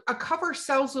 a cover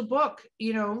sells a book.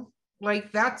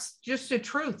 Like that's just the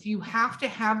truth. You have to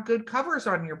have good covers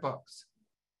on your books.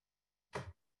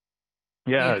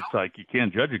 Yeah, it's like you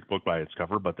can't judge a book by its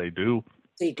cover, but they do.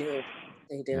 They do.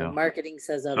 Yeah. Marketing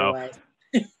says otherwise.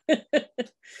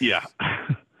 Yeah.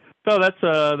 So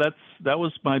that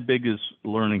was my biggest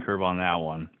learning curve on that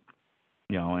one.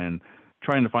 And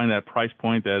trying to find that price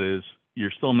point that is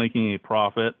you're still making a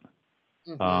profit.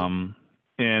 Mm-hmm.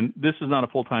 And this is not a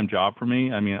full-time job for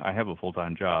me. I mean, I have a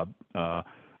full-time job.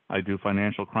 I do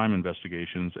financial crime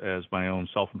investigations as my own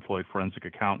self-employed forensic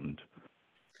accountant.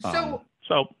 So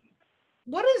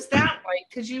what is that like?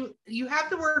 Because you have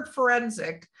the word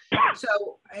forensic,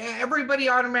 so everybody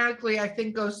automatically, I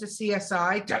think, goes to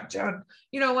CSI.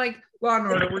 Like Law and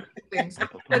Order, which things.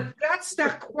 But that's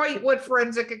not quite what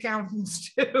forensic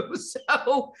accountants do.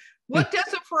 So, what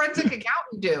does a forensic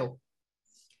accountant do?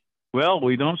 Well,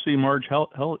 we don't see Marge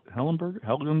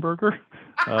Helgenberger,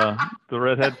 the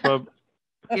redhead from.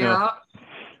 Yeah.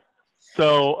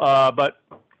 So, but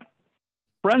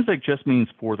forensic just means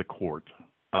for the court.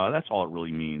 That's all it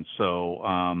really means. So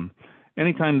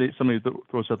anytime that somebody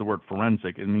throws out the word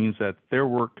forensic, it means that their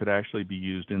work could actually be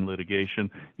used in litigation,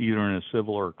 either in a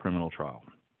civil or a criminal trial.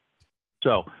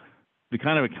 So the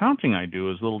kind of accounting I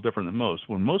do is a little different than most.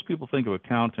 When most people think of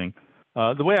accounting,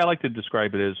 the way I like to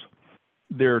describe it is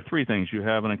there are three things. You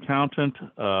have an accountant,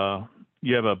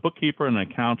 you have a bookkeeper, an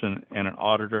accountant, and an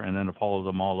auditor, and then to follow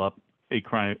them all up, a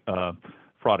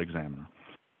fraud examiner.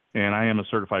 And I am a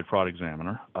certified fraud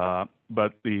examiner.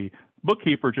 But the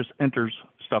bookkeeper just enters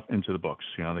stuff into the books.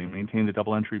 They maintain the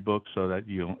double entry book so that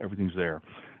everything's there.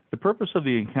 The purpose of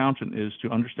the accountant is to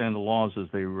understand the laws as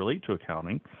they relate to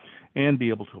accounting and be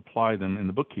able to apply them in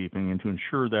the bookkeeping and to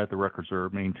ensure that the records are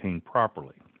maintained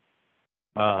properly.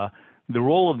 The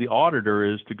role of the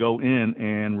auditor is to go in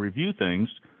and review things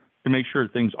to make sure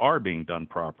things are being done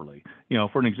properly.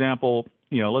 For an example,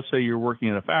 let's say you're working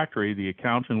in a factory, the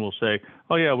accountant will say,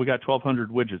 oh yeah, we got 1,200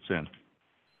 widgets in.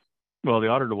 Well, the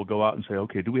auditor will go out and say,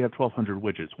 okay, do we have 1,200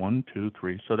 widgets? 1, 2,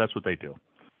 3. So that's what they do.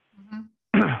 Mm-hmm.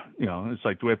 It's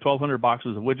like, do we have 1,200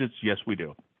 boxes of widgets? Yes, we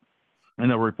do. And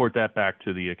they'll report that back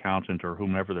to the accountant or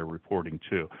whomever they're reporting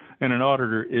to. And an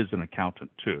auditor is an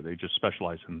accountant too. They just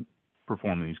specialize in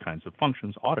performing these kinds of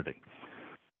functions, auditing.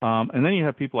 And then you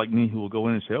have people like me who will go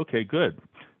in and say, okay, good.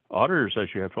 Auditor says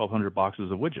you have 1,200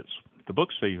 boxes of widgets. The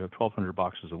books say you have 1,200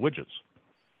 boxes of widgets.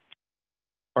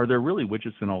 Are there really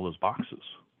widgets in all those boxes?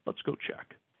 Let's go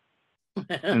check.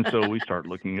 And so we start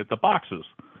looking at the boxes.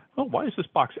 Oh, why is this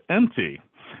box empty?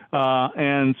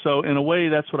 And so in a way,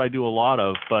 that's what I do a lot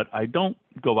of, but I don't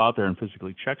go out there and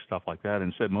physically check stuff like that.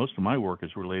 Instead, most of my work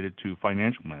is related to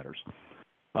financial matters.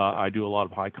 I do a lot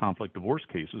of high conflict divorce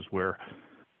cases where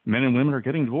men and women are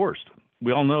getting divorced.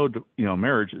 We all know,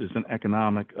 marriage is an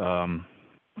economic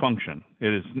function.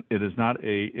 It is not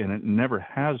and it never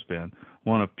has been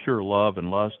one of pure love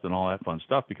and lust and all that fun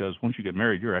stuff, because once you get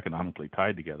married, you're economically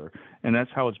tied together. And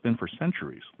that's how it's been for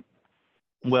centuries.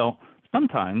 Well,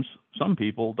 sometimes some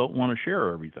people don't want to share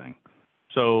everything.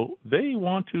 So they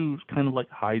want to kind of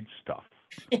like hide stuff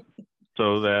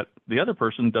so that the other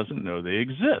person doesn't know they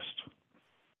exist.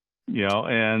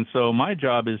 And so my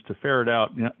job is to ferret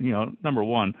out, number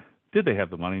one, did they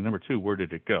have the money? Number two, where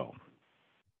did it go?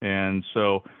 And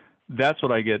so that's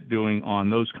what I get doing on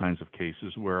those kinds of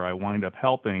cases, where I wind up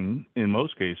helping, in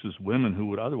most cases, women who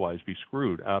would otherwise be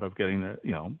screwed out of getting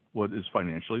what is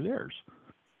financially theirs.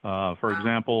 For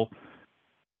example,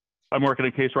 I'm working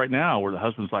a case right now where the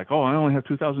husband's like, oh, I only have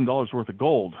 $2,000 worth of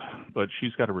gold, but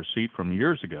she's got a receipt from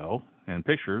years ago and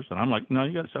pictures. And I'm like, no,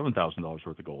 you got $7,000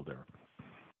 worth of gold there.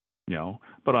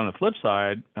 But on the flip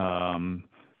side,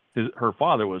 her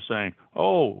father was saying,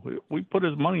 oh, we put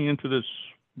his money into this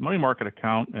money market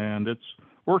account and it's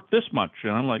worth this much.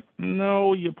 And I'm like,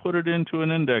 no, you put it into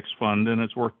an index fund and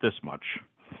it's worth this much.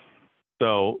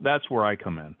 So that's where I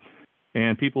come in.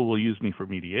 And people will use me for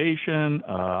mediation.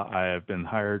 I have been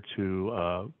hired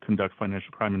to conduct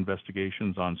financial crime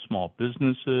investigations on small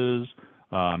businesses,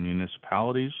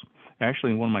 municipalities.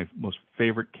 Actually, one of my most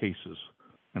favorite cases,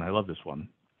 and I love this one,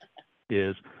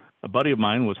 is a buddy of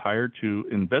mine was hired to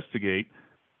investigate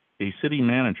a city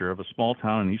manager of a small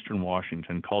town in eastern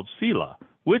Washington called Selah,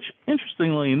 which,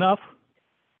 interestingly enough,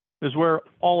 is where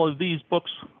all of these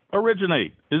books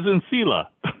originate, is in Selah.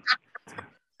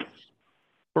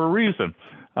 For a reason.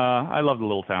 I love the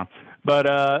little town. But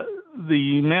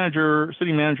the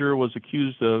city manager was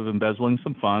accused of embezzling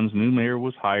some funds. New mayor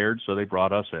was hired, so they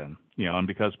brought us in. And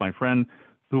because my friend,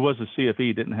 who was a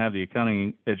CFE, didn't have the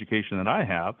accounting education that I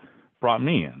have, brought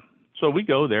me in. So we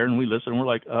go there and we listen, and we're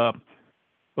like,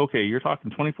 okay, you're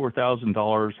talking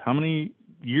 $24,000. How many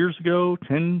years ago?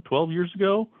 10, 12 years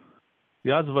ago?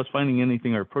 The odds of us finding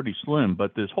anything are pretty slim.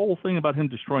 But this whole thing about him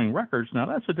destroying records, now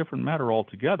that's a different matter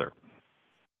altogether.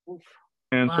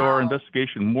 And so our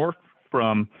investigation morphed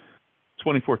from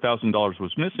 $24,000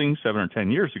 was missing 7 or 10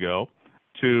 years ago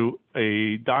to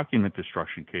a document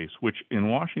destruction case, which in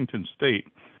Washington state,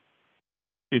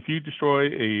 if you destroy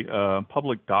a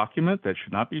public document that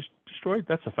should not be destroyed,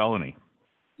 that's a felony.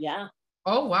 Yeah.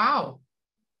 Oh, wow.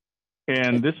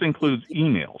 And this includes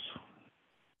emails.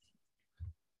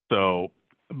 So,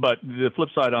 but the flip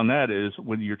side on that is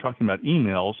when you're talking about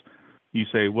emails, you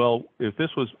say, well, if this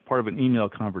was part of an email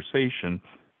conversation,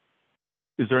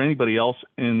 is there anybody else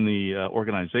in the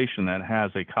organization that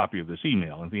has a copy of this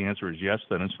email? And if the answer is yes,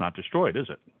 then it's not destroyed, is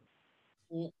it?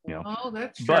 Oh,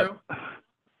 that's true.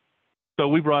 So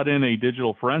we brought in a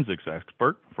digital forensics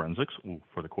expert,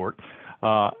 for the court,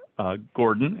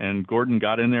 Gordon, and Gordon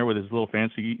got in there with his little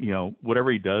fancy,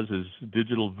 whatever he does is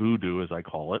digital voodoo, as I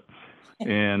call it,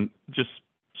 and just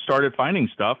started finding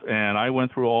stuff. And I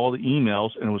went through all the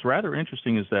emails, and it was rather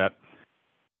interesting is that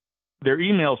their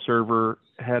email server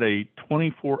had a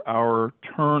 24-hour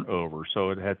turnover. So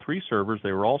it had 3 servers.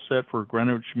 They were all set for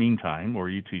Greenwich Mean Time, or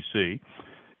UTC.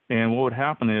 And what would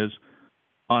happen is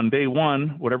on day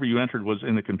one, whatever you entered was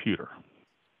in the computer.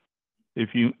 If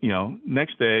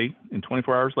next day and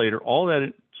 24 hours later, all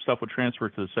that stuff would transfer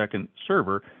to the second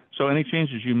server. So any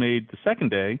changes you made the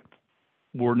second day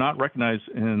were not recognized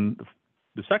in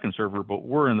the second server, but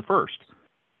were in the first.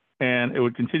 And it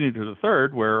would continue to the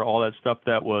third, where all that stuff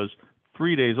that was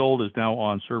 3 days old is now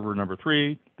on server number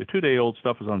 3. The 2-day-old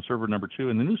stuff is on server number 2,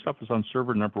 and the new stuff is on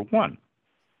server number 1.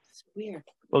 It's weird.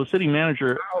 Well, the city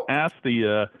manager asked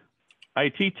the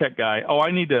IT tech guy, "Oh,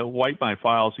 I need to wipe my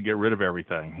files to get rid of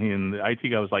everything." And the IT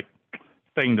guy was like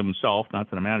saying to himself, not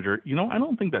to the manager, I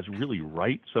don't think that's really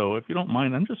right. So if you don't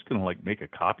mind, I'm just going to like make a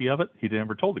copy of it. He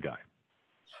never told the guy.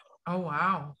 Oh,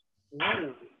 wow.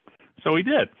 So he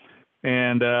did.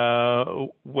 And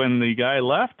when the guy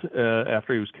left,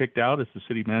 after he was kicked out as the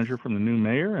city manager from the new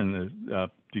mayor, and the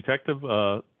detective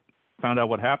found out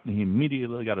what happened, he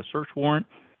immediately got a search warrant,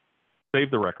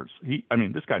 saved the records.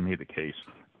 This guy made the case.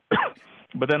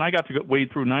 But then I got to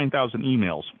wade through 9,000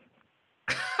 emails.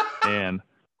 And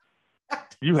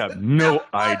you have no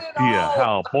idea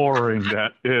how boring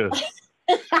that is.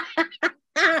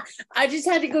 I just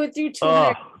had to go through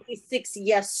 286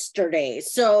 yesterday,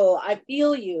 so I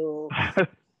feel you.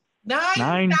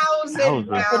 9,000.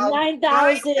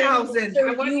 9,000.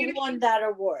 So you won that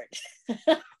award.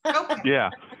 Okay.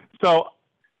 Yeah. So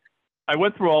I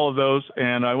went through all of those,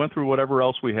 and I went through whatever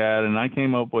else we had, and we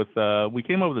came up with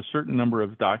a certain number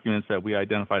of documents that we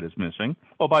identified as missing.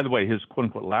 Oh, by the way, his quote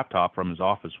unquote laptop from his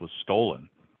office was stolen.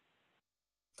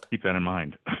 Keep that in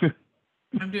mind.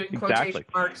 I'm doing quotation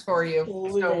marks for you.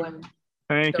 Stolen.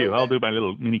 Thank you. I'll do my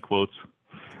little mini quotes.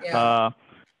 Yeah.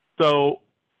 So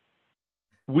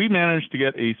we managed to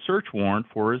get a search warrant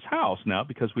for his house now,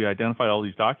 because we identified all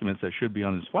these documents that should be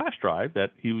on his flash drive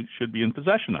that he should be in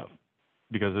possession of,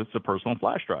 because it's a personal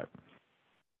flash drive.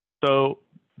 So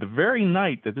the very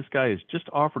night that this guy is just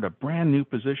offered a brand new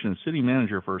position as city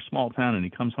manager for a small town, and he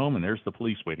comes home and there's the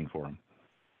police waiting for him.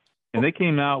 And they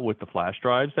came out with the flash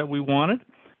drives that we wanted.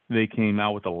 They came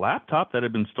out with a laptop that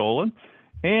had been stolen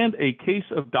and a case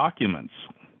of documents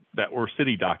that were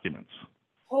city documents.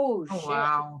 Oh, shit.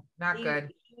 Wow. Not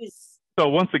good. So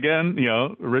once again,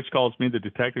 Rich calls me, the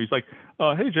detective. He's like,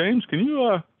 "Hey, James, can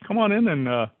you come on in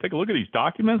and take a look at these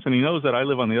documents?" And he knows that I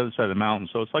live on the other side of the mountain,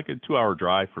 so it's like a 2-hour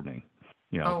drive for me.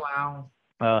 Oh,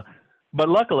 wow. But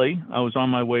luckily, I was on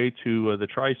my way to the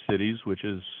Tri-Cities, which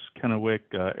is Kennewick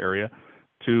area,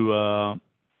 to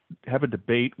have a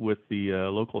debate with the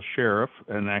local sheriff,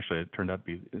 and actually it turned out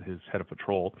to be his head of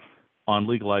patrol, on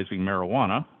legalizing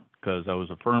marijuana, because I was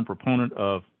a firm proponent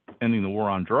of ending the war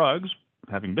on drugs,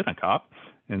 having been a cop,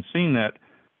 and seeing that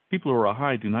people who are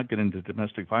high do not get into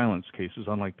domestic violence cases,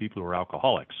 unlike people who are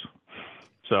alcoholics.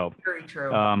 So, very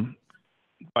true.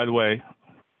 By the way,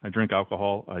 I drink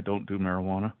alcohol. I don't do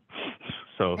marijuana.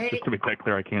 So just to make that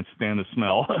clear, I can't stand the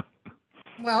smell.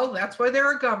 Well, that's why there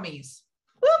are gummies.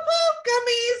 Whoop, whoop,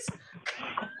 gummies.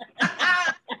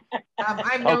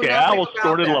 Okay, I almost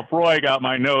snorted Lafroy out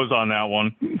my nose on that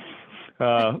one.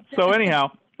 So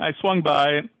anyhow, I swung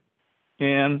by,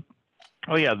 and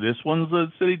oh yeah, this one's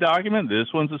a city document, this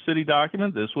one's a city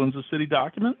document, this one's a city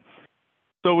document.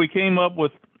 So we came up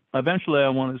with, eventually I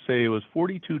want to say it was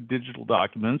 42 digital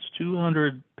documents,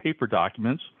 200 paper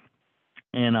documents,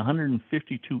 and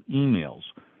 152 emails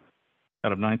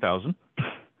out of 9,000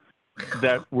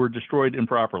 that were destroyed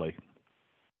improperly.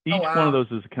 Each one of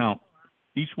those is a count.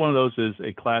 Each one of those is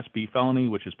a Class B felony,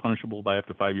 which is punishable by up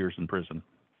to 5 years in prison.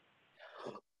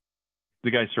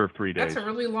 The guy served 3 days. That's a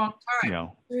really long time.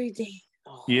 3 days.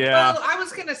 Oh. Yeah. Well, I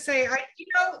was going to say, the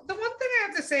one thing I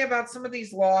have to say about some of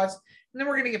these laws, and then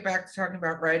we're going to get back to talking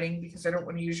about writing, because I don't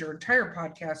want to use your entire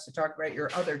podcast to talk about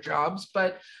your other jobs.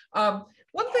 But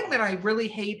one thing that I really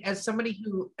hate, as somebody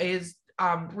who is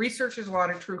researches a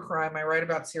lot of true crime, I write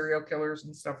about serial killers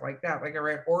and stuff like that. Like I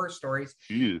write horror stories.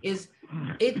 Is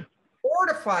it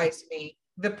mortifies me,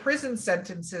 the prison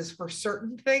sentences for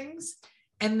certain things,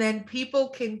 and then people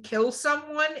can kill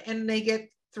someone and they get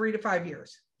 3 to 5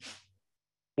 years.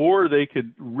 Or they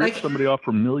could rip somebody off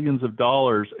for millions of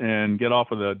dollars and get off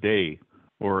of a day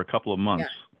or a couple of months.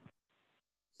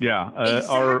 Yeah, exactly.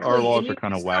 our laws are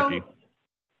kind of wacky.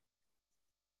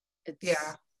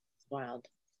 It's wild.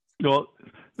 Well,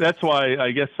 that's why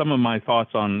I guess some of my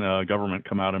thoughts on government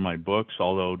come out in my books,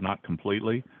 although not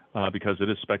completely, because it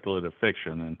is speculative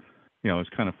fiction. And, it's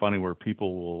kind of funny where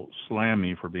people will slam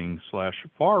me for being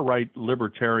 /far-right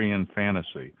libertarian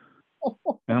fantasy.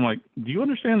 And I'm like, do you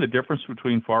understand the difference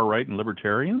between far-right and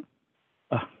libertarian?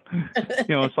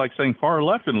 It's like saying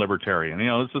far-left and libertarian.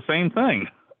 It's the same thing.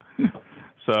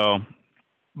 So,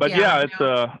 but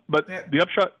but the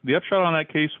upshot on that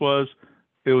case was,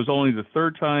 it was only the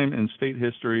third time in state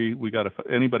history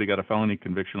anybody got a felony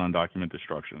conviction on document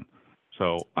destruction.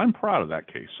 So I'm proud of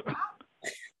that case.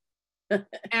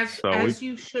 As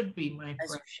you should be, my As you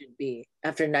friend. should be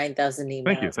after 9,000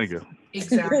 emails. Thank you.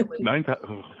 Exactly.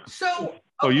 9,000. So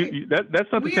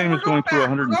That's not the same as going through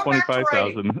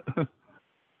 125,000.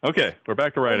 Okay, we're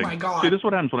back to writing. Oh my God. See, this is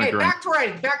what happens when I drink. Back to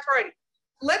writing.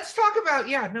 Let's talk about,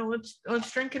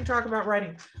 let's drink and talk about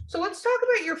writing. So let's talk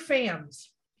about your fans.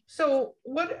 So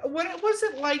what was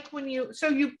it like when you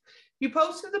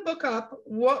posted the book up?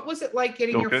 What was it like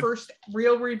getting your first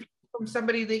real review from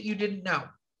somebody that you didn't know?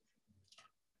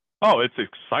 Oh, it's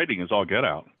exciting as all get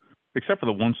out, except for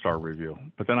the 1-star review.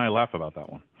 But then I laugh about that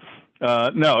one.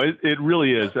 No, it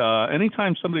really is.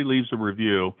 Anytime somebody leaves a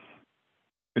review,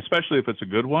 especially if it's a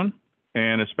good one,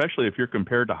 and especially if you're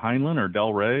compared to Heinlein or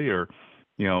Del Rey or,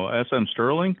 S.M.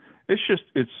 Sterling,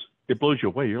 it blows you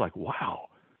away. You're like, wow.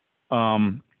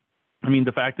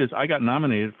 The fact is, I got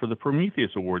nominated for the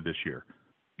Prometheus Award this year.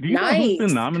 Do you know who's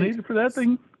been nominated for that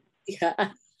thing? Yeah.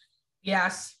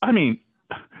 Yes.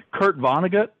 Kurt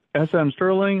Vonnegut, S.M.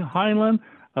 Sterling, Heinlein,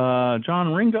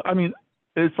 John Ringo.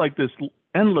 It's like this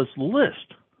endless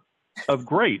list of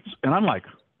greats. And I'm like,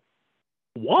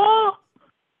 what?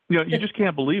 You just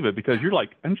can't believe it, because you're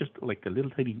like, I'm just like a little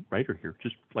tiny writer here,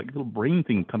 just like a little brain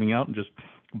thing coming out and just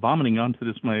vomiting onto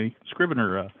my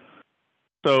Scrivener.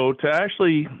 So to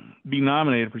actually be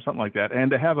nominated for something like that,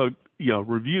 and to have a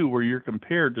review where you're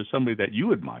compared to somebody that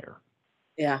you admire.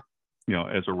 Yeah.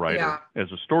 As a writer,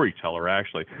 as a storyteller,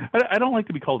 actually. I don't like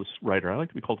to be called a writer. I like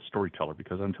to be called a storyteller,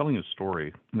 because I'm telling a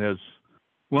story. And as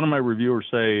one of my reviewers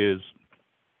is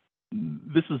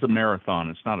this is a marathon.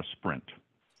 It's not a sprint.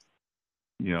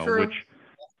 True. Which,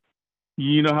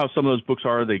 how some of those books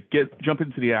are, they jump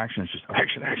into the action. It's just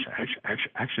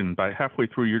action. By halfway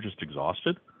through, you're just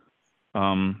exhausted.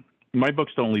 My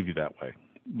books don't leave you that way.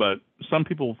 But some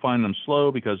people will find them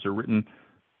slow because they're written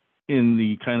in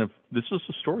the kind of, this is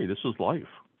a story, this is life,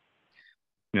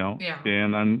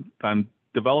 and I'm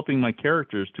developing my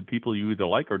characters to people you either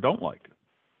like or don't like,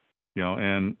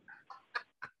 and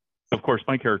of course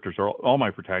my characters are, all my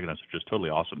protagonists are just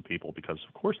totally awesome people, because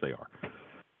of course they are,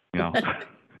 You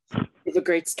have a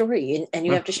great story, and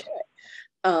you have to share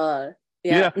it.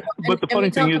 But the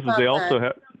funny thing is they also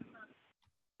have,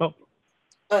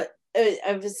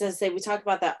 I was going to say, we talk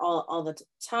about that all the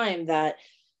time, that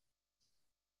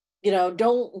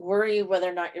don't worry whether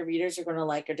or not your readers are going to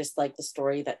like or dislike the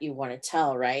story that you want to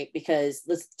tell, right? Because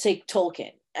let's take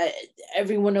Tolkien.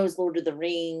 Everyone knows Lord of the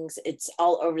Rings. It's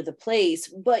all over the place,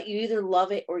 but you either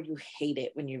love it or you hate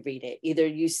it when you read it. Either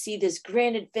you see this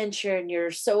grand adventure and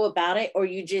you're so about it, or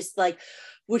you just like,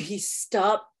 would he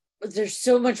stop? There's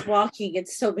so much walking and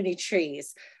so many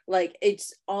trees. Like,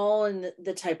 it's all in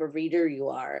the type of reader you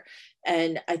are.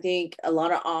 And I think a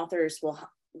lot of authors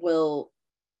will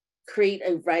create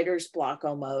a writer's block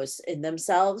almost in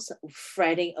themselves,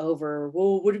 fretting over,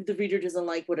 well, what if the reader doesn't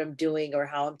like what I'm doing or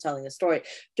how I'm telling a story?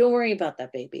 Don't worry about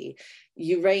that, baby.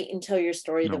 You write and tell your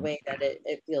story the way that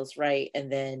it feels right,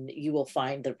 and then you will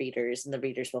find the readers, and the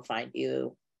readers will find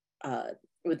you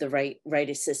with the right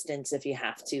assistance. If you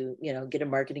have to, get a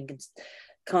marketing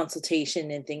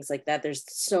consultation and things like that, there's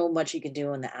so much you can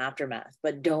do in the aftermath,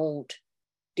 but don't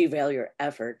derail your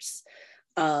efforts.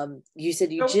 You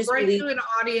said you just write to an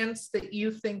audience that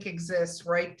you think exists.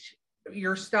 Write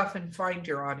your stuff and find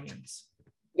your audience.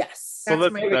 Yes. Well,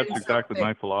 that's exactly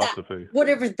my philosophy.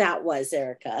 Whatever that was,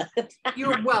 Erica.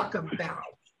 You're welcome, Val.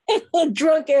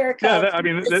 Drunk Erica.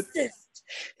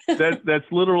 Yeah,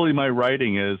 that's literally my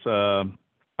writing. Is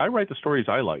I write the stories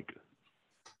I like,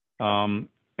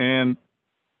 and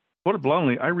put it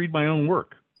bluntly, I read my own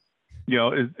work.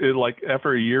 Like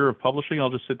after a year of publishing,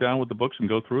 I'll just sit down with the books and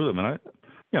go through them, and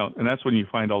and that's when you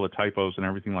find all the typos and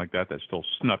everything like that still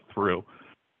snuck through.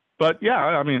 But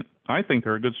yeah, I think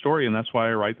they're a good story, and that's why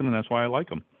I write them, and that's why I like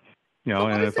them.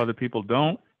 And if other people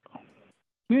don't,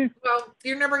 well,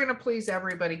 you're never going to please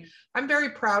everybody. I'm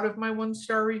very proud of my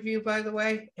 1-star review, by the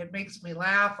way. It makes me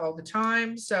laugh all the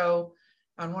time. So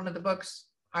on one of the books,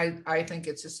 I think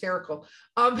it's hysterical.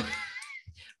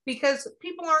 Because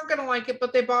people aren't going to like it,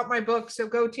 but they bought my book, so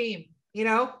go team.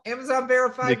 Amazon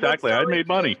verified. Exactly, I made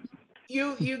money.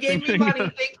 You gave me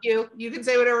money. Thank you. You can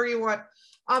say whatever you want.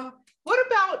 What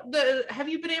about have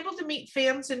you been able to meet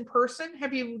fans in person?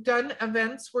 Have you done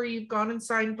events where you've gone and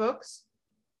signed books?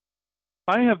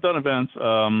 I have done events.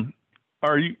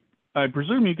 I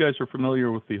presume you guys are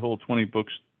familiar with the whole 20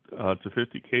 books to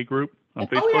 50K group on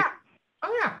Facebook?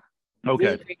 Oh yeah.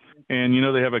 Okay. And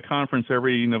they have a conference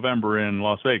every November in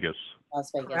Las Vegas.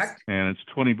 Correct. And it's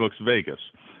 20 Books Vegas.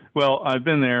 Well, I've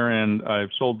been there and I've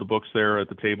sold the books there at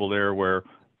the table there, where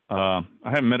I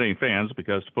haven't met any fans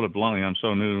because, to put it bluntly, I'm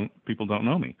so new, people don't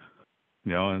know me.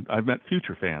 And I've met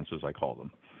future fans, as I call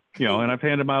them, and I've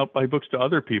handed out my books to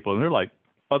other people, and they're like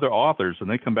other authors, and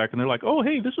they come back and they're like, oh,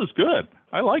 hey, this is good.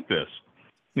 I like this.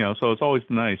 So it's always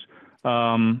nice.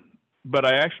 But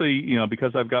I actually,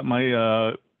 because I've got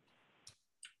my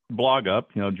blog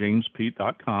up,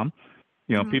 jamespeet.com,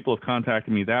 people have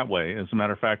contacted me that way. As a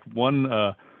matter of fact,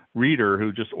 one reader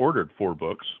who just ordered 4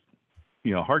 books,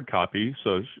 hard copy,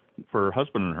 so for her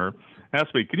husband and her,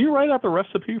 asked me, can you write out the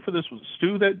recipe for this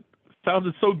stew that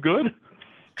sounded so good?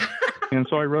 And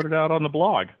so I wrote it out on the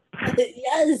blog.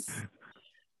 Yes.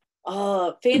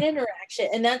 Fan interaction,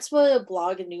 and that's what a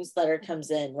blog and newsletter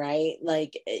comes in, right?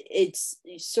 Like it's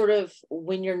sort of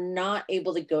when you're not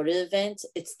able to go to the event,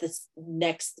 it's the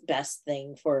next best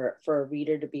thing for a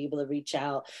reader to be able to reach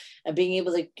out and being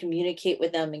able to communicate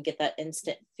with them and get that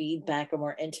instant feedback or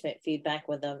more intimate feedback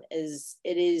with them is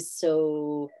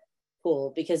so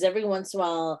cool. Because every once in a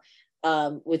while,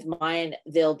 with mine,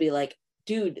 they'll be like,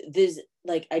 dude, this,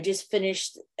 like, I just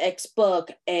finished X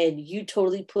book and you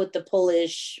totally put the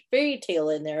Polish fairy tale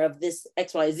in there of this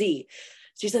XYZ.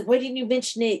 She's like, why didn't you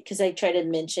mention it? Because I try to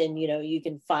mention, you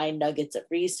can find nuggets of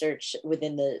research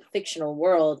within the fictional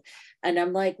world. And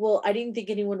I'm like, well, I didn't think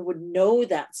anyone would know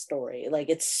that story. Like,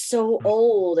 it's so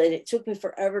old and it took me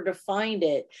forever to find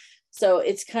it. So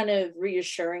it's kind of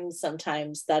reassuring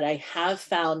sometimes that I have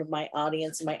found my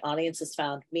audience and my audience has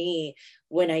found me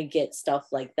when I get stuff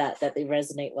like that they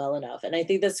resonate well enough. And I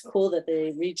think that's cool that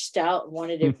they reached out and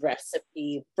wanted a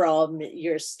recipe from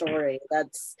your story.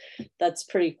 That's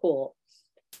pretty cool.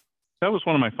 That was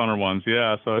one of my funner ones.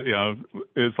 Yeah. So,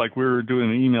 it's like we were doing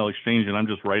an email exchange and I'm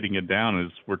just writing it down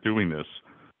as we're doing this.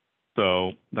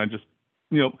 So I just,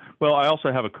 well, I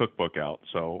also have a cookbook out.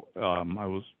 So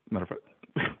matter of fact,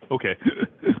 okay.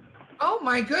 Oh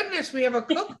my goodness, we have a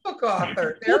cookbook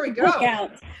author. There we go.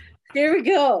 There we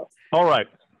go. All right.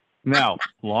 Now,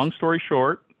 long story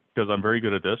short, because I'm very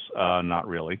good at this, not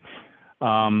really.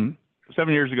 7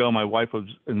 years ago, my wife was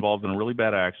involved in a really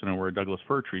bad accident where a Douglas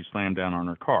fir tree slammed down on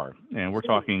her car. And we're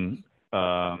talking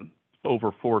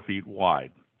over 4 feet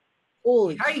wide.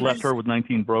 Holy left her with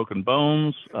 19 broken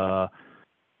bones,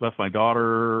 left my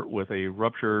daughter with a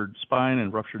ruptured spine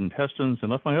and ruptured intestines, and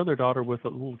left my other daughter with a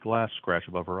little glass scratch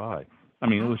above her eye. I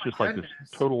mean, it was just like this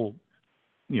total,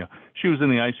 she was in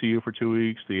the ICU for 2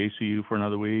 weeks, the ACU for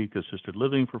another week, assisted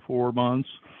living for 4 months.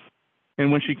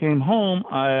 And when she came home,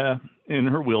 in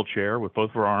her wheelchair with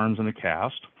both her arms in a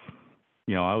cast,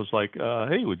 I was like,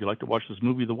 hey, would you like to watch this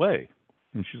movie, The Way?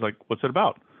 And she's like, what's it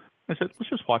about? I said, let's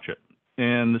just watch it.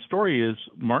 And the story is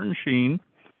Martin Sheen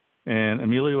and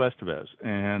Emilio Estevez,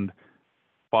 and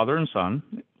father and son,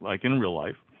 like in real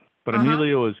life. But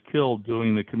Emilio is killed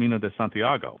doing the Camino de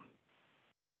Santiago.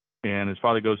 And his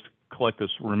father goes to collect his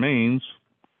remains,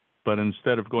 but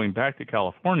instead of going back to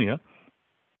California,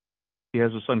 he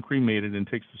has his son cremated and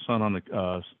takes the son on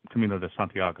the Camino de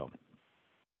Santiago.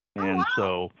 And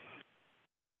so,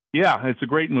 yeah, it's a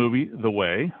great movie, The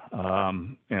Way.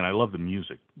 And I love the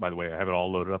music, by the way. I have it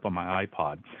all loaded up on my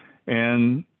iPod.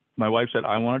 And my wife said,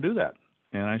 I want to do that.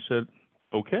 And I said,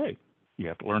 okay, you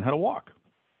have to learn how to walk.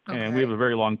 Okay. And we have a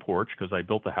very long porch because I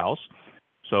built the house.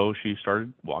 So she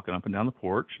started walking up and down the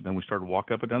porch. Then we started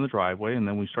walking up and down the driveway. And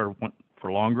then we went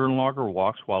for longer and longer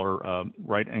walks while her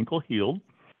right ankle healed.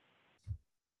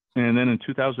 And then in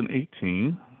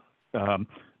 2018,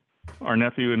 our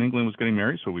nephew in England was getting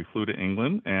married. So we flew to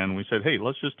England and we said, hey,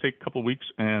 let's just take a couple of weeks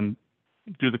and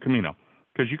do the Camino,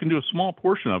 because you can do a small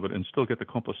portion of it and still get the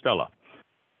Compostela.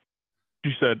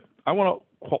 She said, I want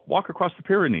to walk across the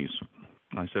Pyrenees.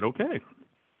 I said, okay.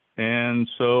 And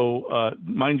so,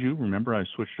 mind you, remember, I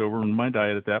switched over in my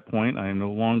diet at that point. I am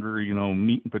no longer,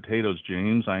 meat and potatoes,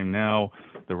 James. I'm now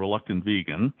the reluctant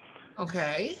vegan.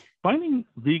 Okay. Finding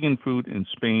vegan food in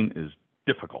Spain is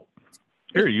difficult.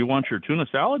 Here, you want your tuna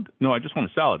salad? No, I just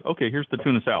want a salad. Okay, here's the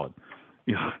tuna salad.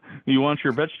 You want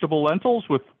your vegetable lentils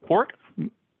with pork?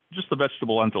 Just the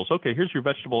vegetable lentils. Okay, here's your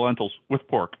vegetable lentils with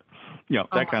pork.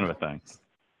 That kind of a thing.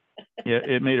 Yeah,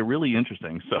 it made it really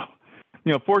interesting. So,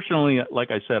 fortunately,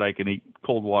 like I said, I can eat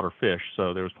cold water fish.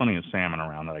 So there was plenty of salmon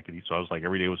around that I could eat. So I was like,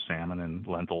 every day was salmon and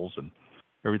lentils and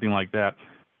everything like that.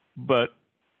 But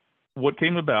what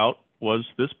came about was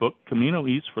this book, Camino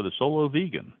Eats for the Solo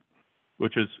Vegan,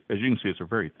 which is, as you can see, it's a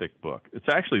very thick book. It's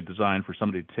actually designed for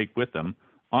somebody to take with them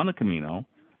on the Camino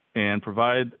and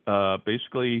provide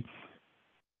basically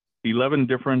 11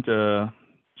 different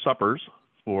suppers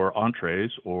or entrees,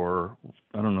 or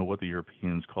I don't know what the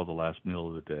Europeans call the last meal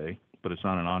of the day, but it's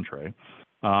not an entree,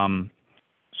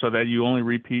 so that you only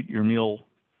repeat your meal,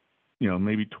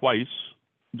 maybe twice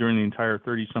during the entire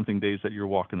 30-something days that you're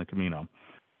walking the Camino.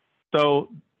 So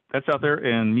that's out there,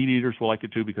 and meat eaters will like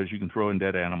it too because you can throw in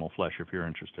dead animal flesh if you're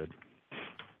interested.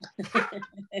 Oh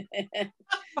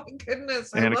my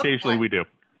goodness. And occasionally we do.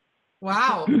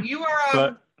 Wow. You are,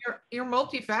 but, you're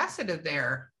multifaceted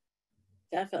there.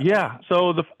 Definitely. Yeah.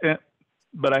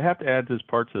 But I have to add this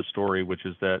part to the story, which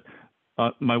is that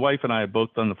my wife and I have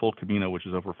both done the full Camino, which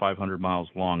is over 500 miles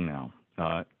long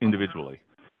now, individually.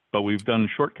 But we've done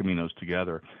short Caminos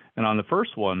together. And on the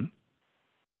first one,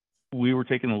 we were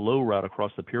taking a low route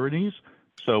across the Pyrenees,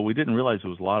 so we didn't realize there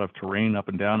was a lot of terrain up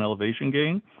and down elevation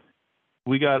gain.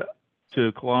 We got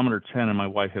to kilometer 10, and my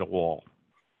wife hit a wall,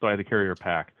 so I had to carry her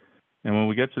pack. And when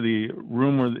we get to the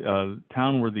room where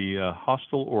town where the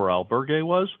hostel or albergue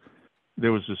was,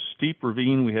 there was a steep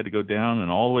ravine we had to go down and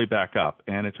all the way back up.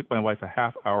 And it took my wife a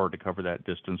half hour to cover that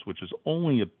distance, which is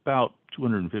only about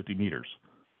 250 meters,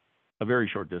 a very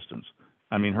short distance.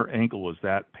 I mean, her ankle was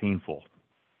that painful.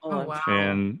 Oh, wow.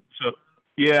 And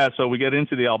so we get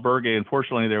into the albergue.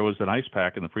 Unfortunately, there was an ice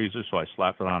pack in the freezer, so I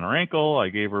slapped it on her ankle. I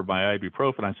gave her my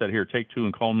ibuprofen. I said, here, take 2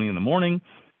 and call me in the morning.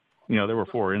 There were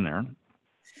 4 in there.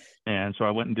 And so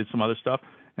I went and did some other stuff.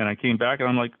 And I came back and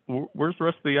I'm like, where's the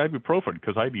rest of the ibuprofen?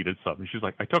 Because I needed something. She's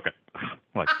like, I took it. I'm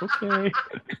like, okay.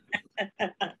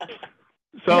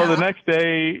 So the next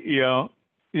day,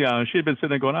 she had been sitting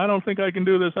there going, I don't think I can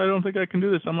do this. I don't think I can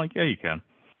do this. I'm like, yeah, you can.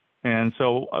 And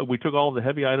so we took all the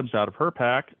heavy items out of her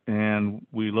pack and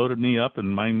we loaded me up, and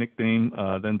my nickname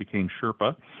then became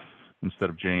Sherpa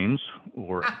instead of James,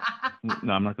 or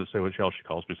no, I'm not going to say what else she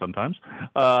calls me sometimes.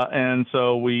 And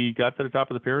so we got to the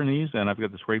top of the Pyrenees, and I've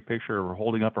got this great picture of her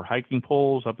holding up her hiking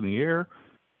poles up in the air.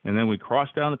 And then we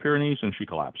crossed down the Pyrenees and she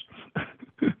collapsed.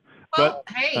 Well,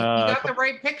 hey, you got the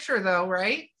right picture though,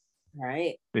 right?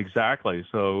 Right. Exactly.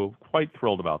 So quite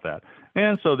thrilled about that.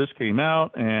 And so this came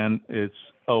out, and it's,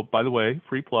 oh, by the way,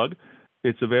 free plug.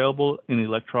 It's available in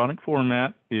electronic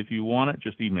format. If you want it,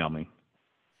 just email me.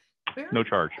 No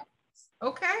charge.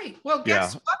 Okay. Well,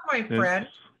 guess what, my friend?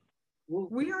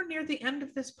 We are near the end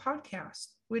of this podcast,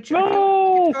 which I feel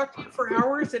like we could talk to you for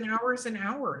hours and hours and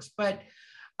hours, but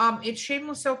it's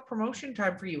shameless self-promotion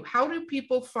time for you. How do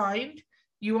people find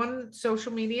you on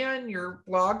social media and your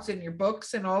blogs and your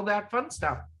books and all that fun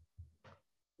stuff?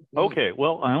 Okay.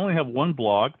 Well, I only have one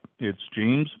blog. It's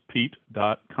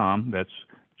jamespeet.com. That's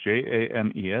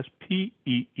JAMESPEET.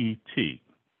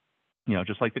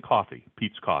 Just like the coffee,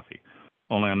 Peet's Coffee.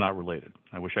 Only I'm not related.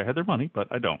 I wish I had their money, but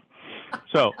I don't.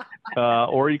 So,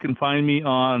 or you can find me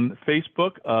on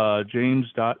Facebook, James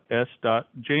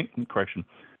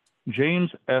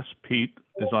S. Peet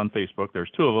is on Facebook.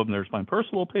 There's 2 of them. There's my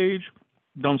personal page.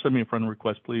 Don't send me a friend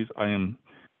request, please. I am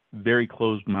very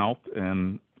closed-mouthed,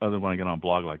 and other than when I get on a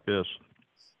blog like this,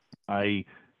 I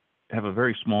have a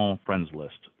very small friends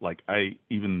list. Like, I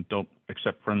even don't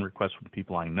accept friend requests from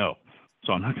people I know.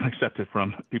 So I'm not going to accept it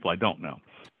from people I don't know.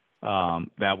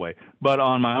 That way. But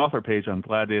on my author page, I'm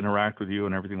glad to interact with you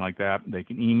and everything like that. They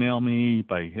can email me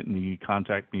by hitting the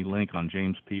contact me link on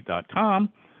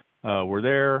jamespeet.com. We're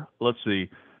there. Let's see.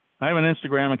 I have an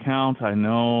Instagram account, I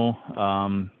know,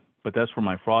 but that's for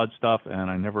my fraud stuff, and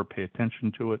I never pay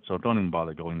attention to it, so don't even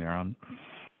bother going there.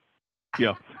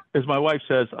 As my wife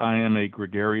says, I am a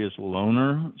gregarious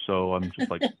loner, so I'm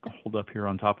just like holed up here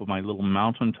on top of my little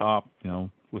mountaintop,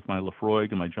 with my Lafroig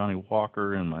and my Johnny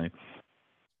Walker and my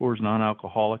Coors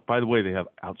non-alcoholic. By the way, they have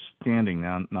outstanding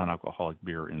non-alcoholic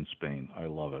beer in Spain. I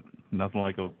love it. Nothing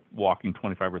like walking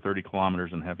 25 or 30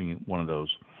 kilometers and having one of those.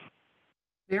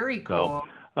 Very cool.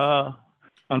 So,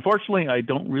 unfortunately, I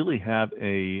don't really have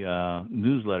a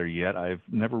newsletter yet. I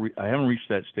haven't reached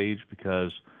that stage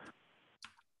because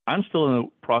I'm still in the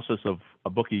process of a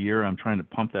book a year. I'm trying to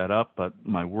pump that up, but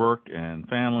my work and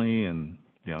family and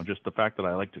just the fact that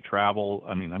I like to travel.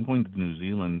 I mean, I'm going to New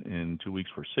Zealand in 2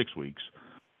 weeks for 6 weeks.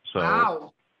 So,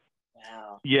 wow.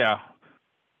 Yeah,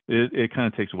 it kind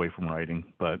of takes away from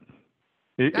writing. But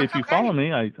if you follow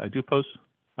me, I do post.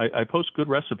 I post good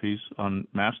recipes on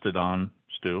Mastodon,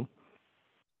 Stu.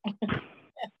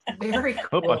 Very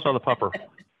cool. Oh, I saw the pupper.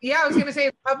 Yeah, I was going to say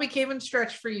the puppy came and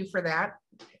stretched for you for that.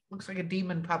 Looks like a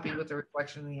demon puppy with a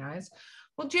reflection in the eyes.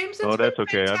 Well, James, that's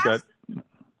okay. Fantastic.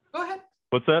 Go ahead.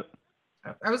 What's that?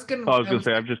 I was going to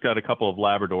say I've just got a couple of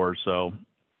Labradors, so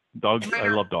dogs. I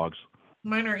love dogs.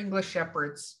 Mine are English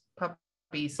Shepherds,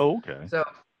 puppies. Oh, okay. So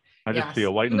I just see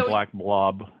a white and black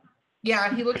blob.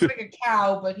 Yeah, he looks like a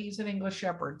cow, but he's an English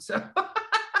Shepherd. So,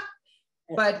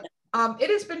 but it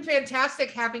has been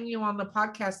fantastic having you on the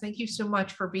podcast. Thank you so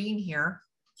much for being here.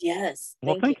 Yes.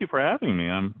 Well, thank you for having me.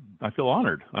 I feel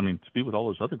honored. I mean, to be with all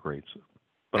those other greats.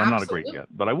 But I'm not a great yet.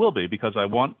 But I will be, because I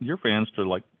want your fans to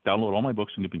download all my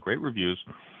books and give me great reviews.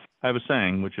 I have a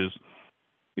saying, which is,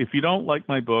 if you don't like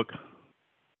my book,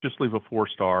 just leave a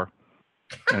 4-star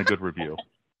and a good review.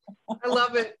 I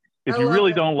love it. If you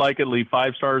really don't like it, leave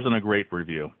 5 stars and a great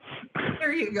review.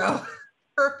 There you go.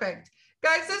 Perfect.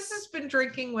 Guys, this has been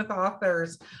Drinking with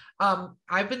Authors.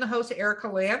 I've been the host, Erica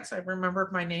Lance. I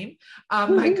remembered my name.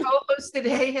 My co-host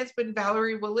today has been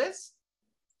Valerie Willis.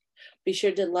 Be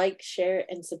sure to like, share,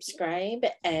 and subscribe,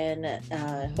 and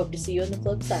hope to see you on the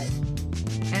flip side.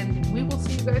 And we will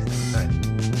see you guys next time.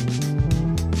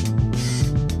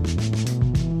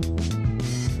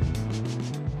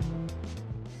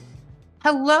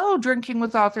 Hello, Drinking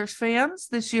with Authors fans.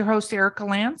 This is your host, Erica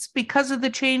Lance. Because of the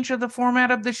change of the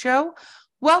format of the show,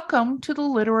 welcome to the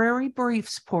Literary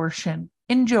Briefs portion.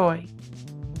 Enjoy.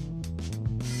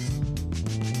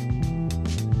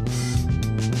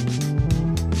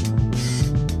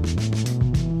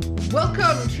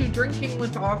 Welcome to Drinking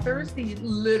with Authors, the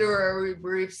Literary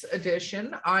Briefs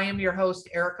edition. I am your host,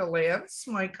 Erica Lance.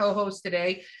 My co-host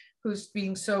today, who's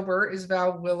being sober, is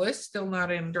Val Willis, still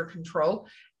not under control.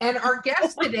 And our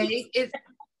guest today is,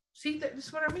 see,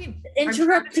 that's what I mean.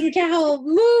 Interrupting cow,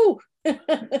 moo!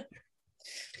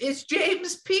 Is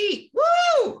James Peet.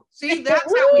 Woo! See, that's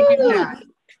how we do that.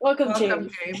 Welcome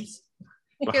James.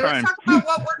 Okay, let's talk about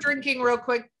what we're drinking real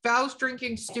quick. Val's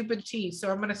drinking stupid tea,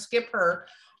 so I'm going to skip her.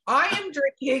 I am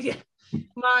drinking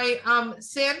my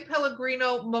San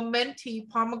Pellegrino Momenti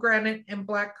pomegranate and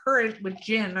black currant with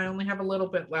gin. I only have a little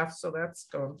bit left, so that's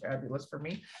going fabulous for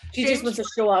me. She just wants to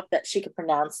show off that she can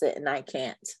pronounce it and I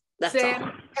can't. That's San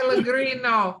all.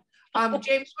 Pellegrino.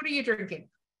 James, what are you drinking?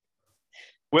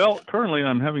 Well, currently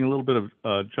I'm having a little bit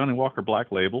of Johnny Walker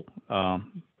Black Label. I'd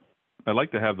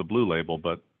like to have the blue label,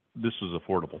 but this is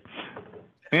affordable.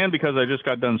 And because I just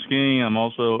got done skiing, I'm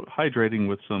also hydrating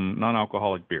with some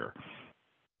non-alcoholic beer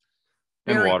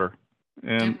and water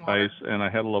and ice, and I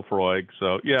had a Lafroig.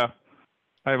 So yeah,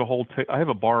 I have I have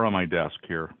a bar on my desk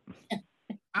here.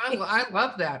 I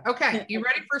love that. Okay, you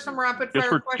ready for some rapid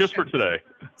fire questions? Just for today.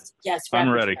 Yes, I'm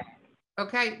ready.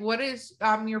 Okay, what is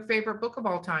your favorite book of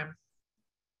all time?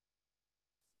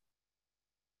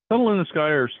 Tunnel in the Sky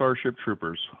or Starship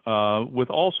Troopers, with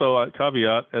also a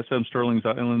caveat, S.M. Sterling's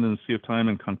Island in the Sea of Time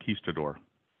and Conquistador.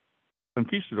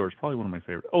 Conquistador is probably one of my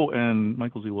favorites. Oh, and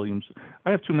Michael Z. Williams.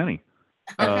 I have too many.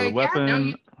 Okay, The Weapon. Yeah,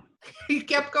 no, you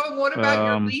kept going. What about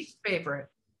your least favorite?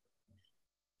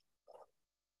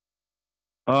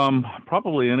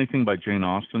 Probably anything by Jane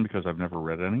Austen because I've never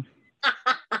read any.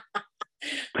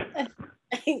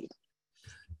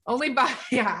 Only by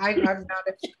I'm not.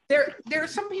 There are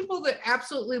some people that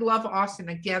absolutely love Austen.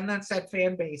 Again, that's that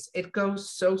fan base. It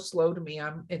goes so slow to me.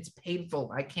 It's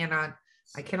painful. I cannot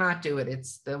do it.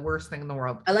 It's the worst thing in the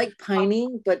world. I like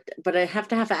pining, but I have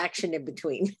to have action in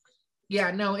between. Yeah,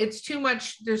 no, it's too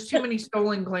much. There's too many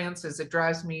stolen glances. It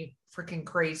drives me freaking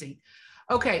crazy.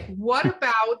 Okay, what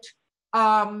about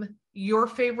your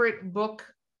favorite book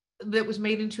that was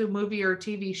made into a movie or a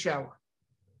TV show?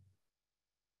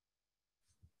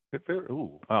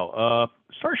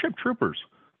 Starship Troopers,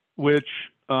 which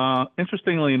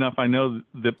interestingly enough, I know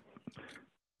that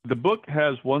the book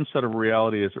has one set of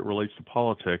reality as it relates to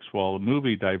politics, while the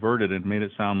movie diverted and made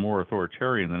it sound more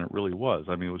authoritarian than it really was.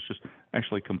 I mean, it was just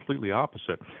actually completely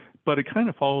opposite, but it kind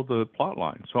of followed the plot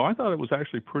line. So I thought it was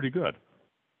actually pretty good.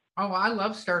 Oh, I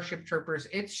love Starship Troopers.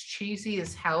 It's cheesy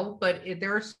as hell, but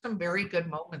there are some very good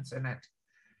moments in it.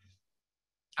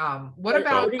 What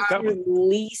about your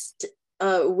least?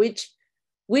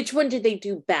 Which one did they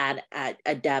do bad at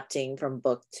adapting from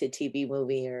book to TV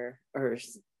movie or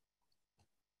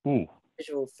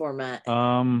visual format?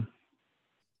 I'm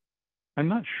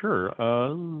not sure.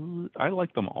 I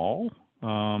like them all.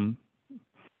 I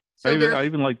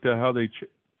even liked how they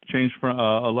changed from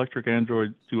Electric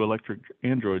Android to Electric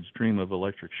Android's Dream of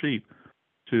Electric Sheep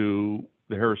to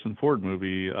the Harrison Ford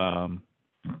movie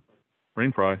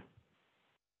Rainfry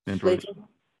Android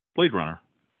Blade Runner.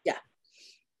 Yeah.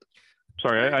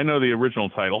 Sorry, I know the original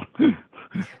title.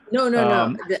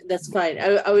 No. That's fine.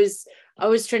 I was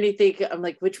trying to think. I'm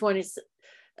like, which one is?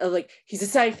 Like, he's a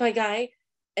sci-fi guy,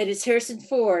 and it's Harrison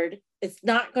Ford. It's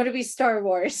not going to be Star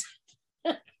Wars.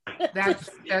 That's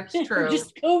true.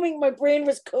 Just combing. My brain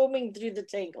was combing through the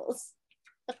tangles.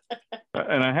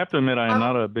 And I have to admit, I am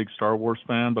not a big Star Wars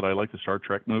fan, but I like the Star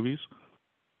Trek movies.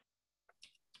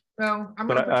 Well, I'm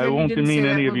but going to I pretend won't you didn't demean say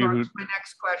any that. of you who. My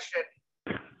next question.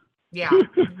 Yeah,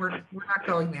 we're not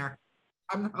going there.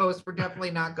 I'm the host. We're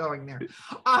definitely not going there.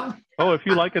 If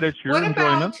you like it, it's your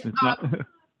enjoyment. It's not.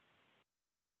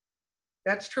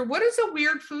 That's true. What is a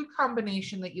weird food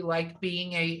combination that you like?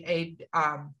 Being a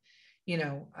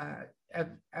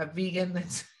vegan.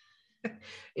 That's.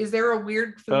 Is there a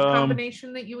weird food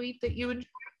combination that you eat that you enjoy?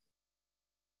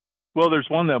 Well, there's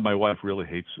one that my wife really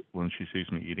hates when she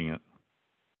sees me eating it.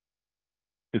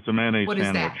 It's a mayonnaise What is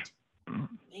sandwich. that?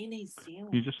 Mayonnaise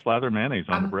sandwich. You just slather mayonnaise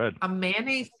on the bread. A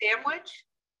mayonnaise sandwich?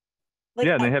 Like,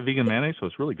 yeah, and they have vegan mayonnaise, so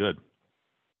it's really good.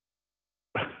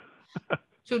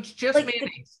 So it's just like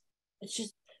mayonnaise. It's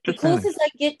just Just the closest mayonnaise.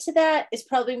 I get to that is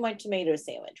probably my tomato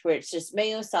sandwich, where it's just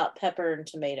mayo, salt, pepper, and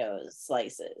tomato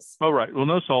slices. Oh, right. Well,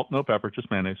 no salt, no pepper, just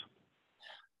mayonnaise.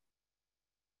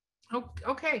 Oh,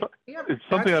 okay. Yeah, It's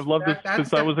something I've loved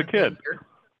since I was a kid. Weird.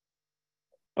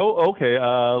 Oh, okay.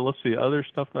 Let's see. Other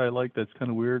stuff that I like that's kind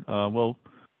of weird. Well,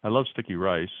 I love sticky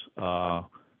rice,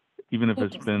 even if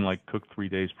it's been like cooked 3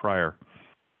 days prior.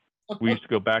 We used to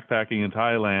go backpacking in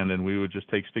Thailand, and we would just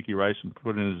take sticky rice and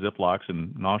put it in Ziplocs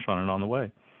and nosh on it on the way.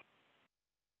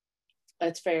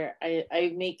 That's fair. I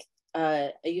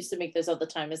used to make those all the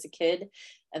time as a kid,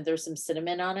 and there's some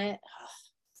cinnamon on it. Oh,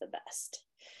 it's the best.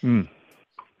 Mm.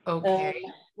 Okay.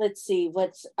 Let's see.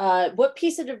 What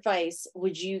piece of advice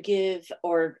would you give,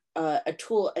 or a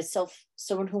tool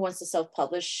someone who wants to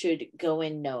self-publish should go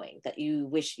in knowing that you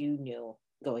wish you knew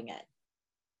going in?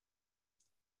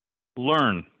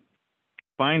 Learn.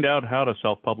 Find out how to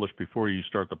self-publish before you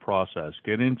start the process.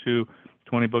 Get into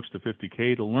 20 books to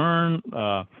 50K to learn.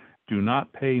 Do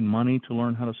not pay money to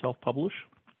learn how to self-publish.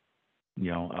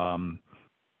 You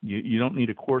don't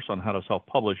need a course on how to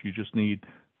self-publish. You just need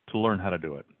to learn how to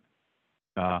do it.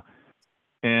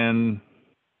 And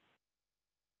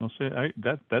I'll say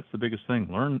that's the biggest thing.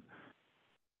 Learn,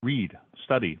 read,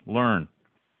 study, learn.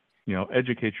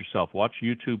 Educate yourself. Watch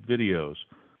YouTube videos.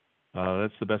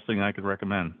 That's the best thing I could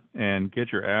recommend. And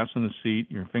get your ass in the seat,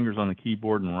 your fingers on the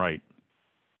keyboard, and write.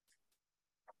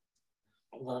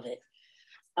 I love it.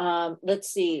 Let's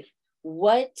see.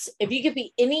 What if you could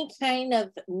be any kind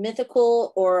of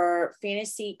mythical or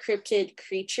fantasy cryptid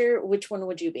creature? Which one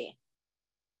would you be?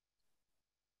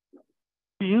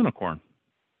 A unicorn.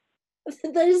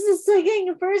 That is the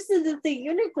second person that's a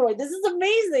unicorn. This is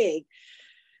amazing.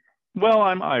 Well,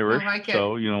 I'm Irish, like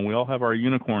so we all have our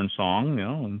unicorn song,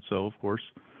 and so of course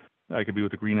I could be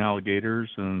with the green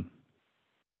alligators and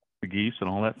the geese and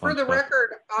all that fun For the stuff.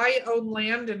 record, I own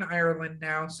land in Ireland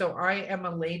now, so I am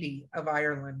a lady of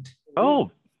Ireland.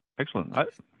 Oh, excellent!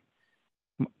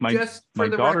 My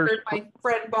daughter's record, my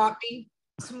friend bought me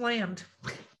some land.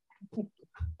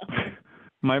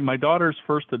 my daughter's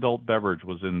first adult beverage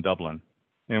was in Dublin.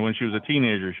 And when she was a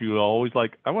teenager, she was always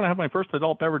like, I want to have my first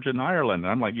adult beverage in Ireland.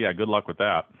 And I'm like, yeah, good luck with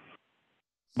that.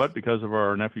 But because of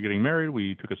our nephew getting married,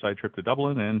 we took a side trip to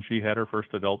Dublin, and she had her first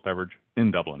adult beverage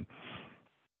in Dublin.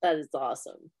 That is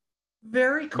awesome.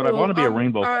 Very cool. But I want to be a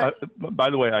rainbow. By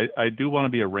the way, I do want to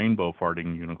be a rainbow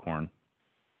farting unicorn.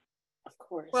 Of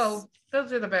course. Well,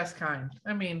 those are the best kind.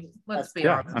 I mean, let's be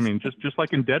honest. I mean, just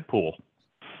like in Deadpool.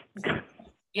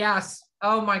 Yes.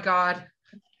 Oh my God.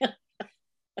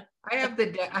 I have a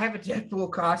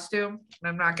Deadpool costume, and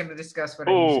I'm not going to discuss what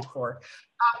I use it for.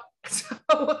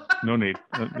 No need.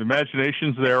 The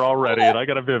imagination's there already, and I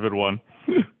got a vivid one.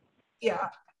 Yeah.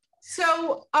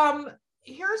 So,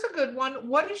 here's a good one.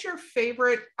 What is your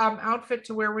favorite outfit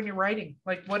to wear when you're writing?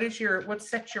 Like, what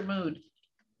sets your mood?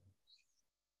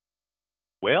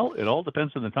 Well, it all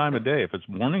depends on the time of day. If it's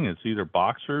morning, it's either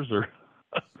boxers or,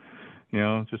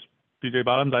 just PJ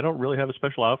bottoms. I don't really have a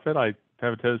special outfit. I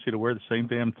have a tendency to wear the same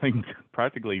damn thing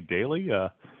practically daily.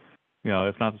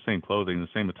 If not the same clothing, the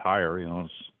same attire.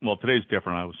 Well, today's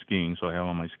different. I was skiing, so I have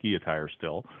on my ski attire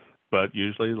still. But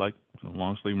usually, like a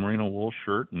long sleeve merino wool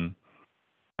shirt, and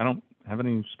I don't have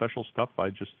any special stuff. I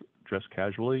just dress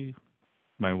casually.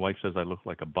 My wife says I look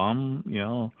like a bum.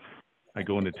 I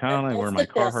go into town. I wear my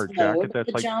Carhartt jacket that's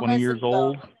like 20 years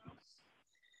old.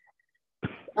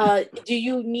 Do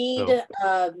you need?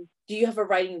 Do you have a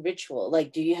writing ritual?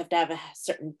 Like, do you have to have a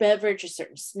certain beverage, a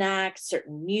certain snack,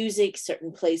 certain music,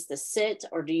 certain place to sit,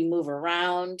 or do you move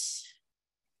around?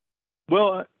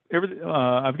 Well,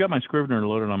 I've got my Scrivener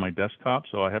loaded on my desktop,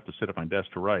 so I have to sit at my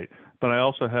desk to write. But I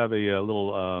also have a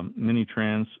little mini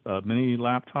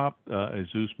laptop, a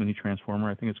Zeus mini transformer,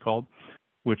 I think it's called,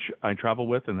 which I travel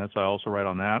with, and I also write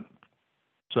on that.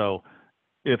 So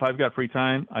if I've got free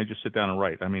time, I just sit down and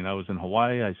write. I mean, I was in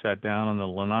Hawaii. I sat down on the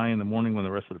lanai in the morning when the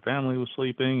rest of the family was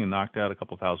sleeping and knocked out a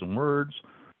couple thousand words.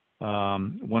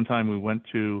 One time we went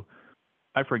to,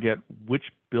 I forget which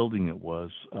building it was,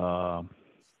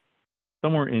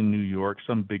 somewhere in New York,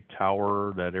 some big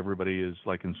tower that everybody is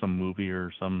like in some movie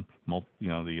or some, the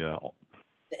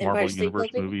Marvel Universe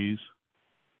movies.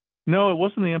 No, it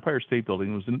wasn't the Empire State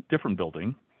Building. It was a different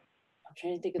building. I'm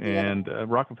trying to think of the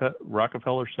other one.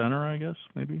 Rockefeller Center, I guess,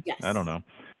 maybe. Yes. I don't know.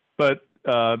 But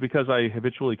because I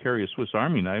habitually carry a Swiss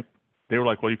Army knife, they were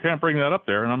like, well, you can't bring that up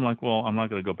there. And I'm like, well, I'm not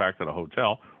going to go back to the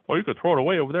hotel. well, you could throw it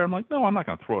away over there. I'm like, no, I'm not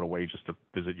going to throw it away just to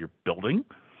visit your building.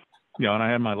 And I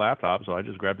had my laptop, so I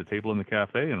just grabbed a table in the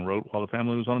cafe and wrote while the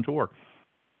family was on tour.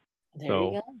 There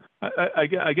you go.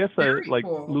 I guess like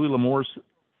cool. Louis L'Amour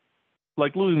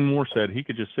said, he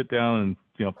could just sit down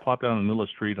and plop down in the middle of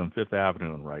the street on Fifth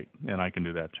Avenue and write, and I can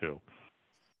do that too.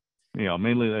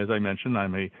 Mainly, as I mentioned,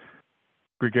 I'm a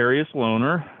gregarious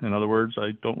loner. In other words,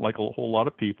 I don't like a whole lot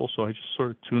of people, so I just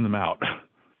sort of tune them out.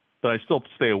 But I still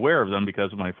stay aware of them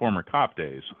because of my former cop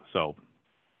days. So.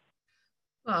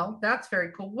 Well, that's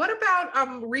very cool. What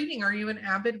about reading? Are you an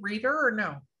avid reader or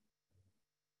no?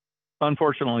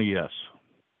 Unfortunately, yes.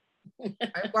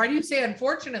 Why do you say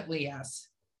unfortunately yes?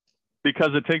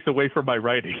 Because it takes away from my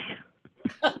writing.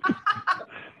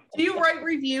 Do you write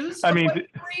reviews? I mean, what you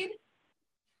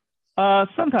read?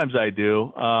 Sometimes I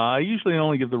do. I usually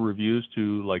only give the reviews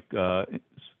to like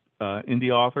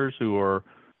indie authors or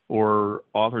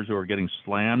authors who are getting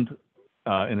slammed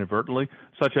inadvertently,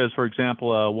 such as, for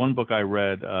example, one book I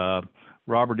read,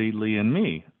 Robert E. Lee and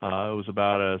Me. It was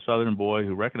about a Southern boy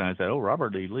who recognized that,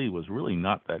 Robert E. Lee was really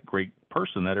not that great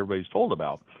person that everybody's told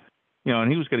about.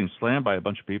 And he was getting slammed by a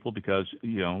bunch of people because,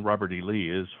 Robert E. Lee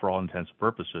is, for all intents and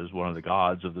purposes, one of the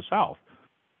gods of the South.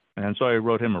 And so I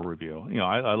wrote him a review.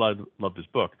 I loved his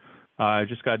book. I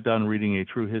just got done reading A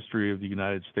True History of the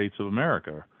United States of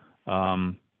America.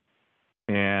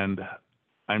 And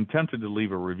I'm tempted to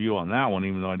leave a review on that one,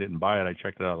 even though I didn't buy it. I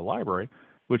checked it out of the library,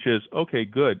 which is, okay,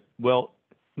 good. Well,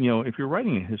 if you're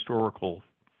writing a historical,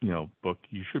 book,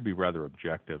 you should be rather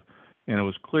objective. And it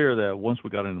was clear that once we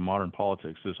got into modern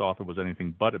politics, this author was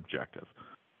anything but objective,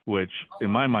 which in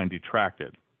my mind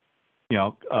detracted.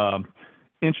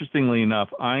 Interestingly enough,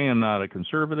 I am not a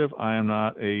conservative. I am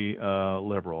not a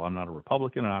liberal. I'm not a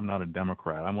Republican. And I'm not a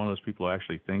Democrat. I'm one of those people who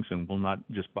actually thinks and will not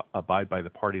just abide by the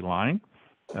party line.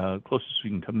 Closest you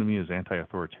can come to me is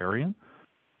anti-authoritarian.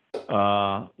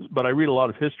 But I read a lot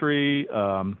of history.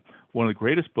 One of the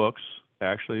greatest books,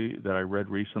 actually, that I read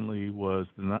recently was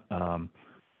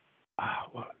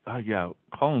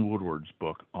Colin Woodward's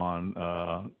book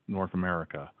on North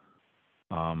America.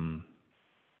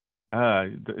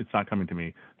 It's not coming to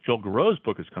me. Joel Garreau's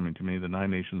book is coming to me, The Nine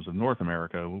Nations of North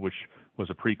America, which was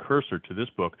a precursor to this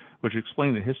book, which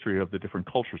explained the history of the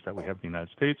different cultures that we have in the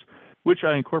United States, which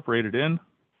I incorporated in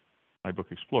my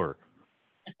book Explorer,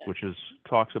 which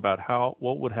talks about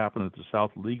what would happen if the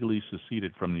South legally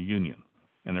seceded from the Union,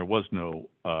 and there was no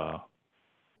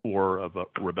war of a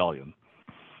rebellion.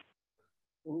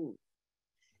 Ooh.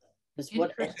 Because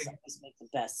what ifs always make the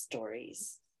best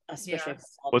stories, especially.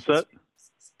 Yes. What's that?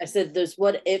 I said those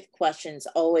what if questions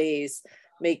always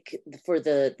make for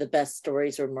the best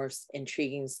stories or most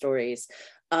intriguing stories.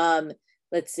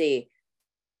 Let's see.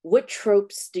 What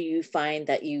tropes do you find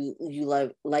that you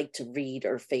like to read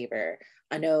or favor?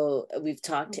 I know we've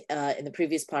talked in the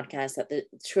previous podcast that the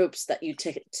tropes that you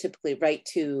typically write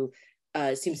to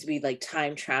seems to be like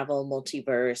time travel,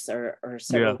 multiverse, or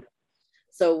several. Yeah.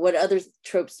 So what other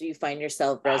tropes do you find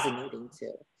yourself resonating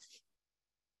to?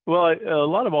 Well, a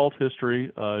lot of alt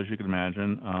history, as you can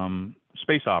imagine.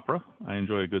 Space opera. I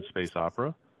enjoy a good space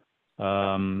opera.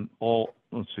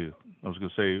 Let's see. I was going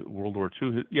to say World War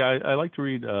II. Yeah, I like to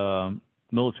read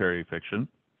military fiction.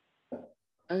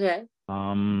 Okay.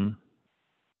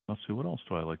 Let's see. What else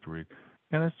do I like to read?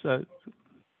 And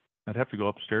I'd have to go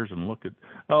upstairs and look at.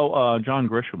 John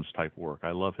Grisham's type work.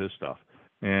 I love his stuff.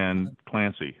 And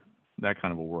Clancy, that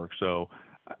kind of a work. So.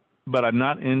 But I'm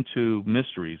not into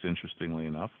mysteries, interestingly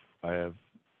enough. I have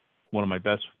one of my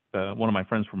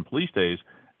friends from police days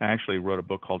actually wrote a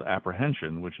book called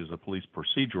Apprehension, which is a police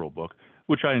procedural book,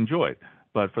 which I enjoyed.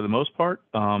 But for the most part,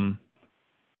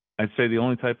 I'd say the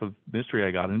only type of mystery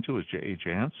I got into was J.A.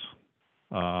 Jance.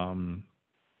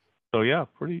 So yeah,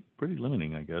 pretty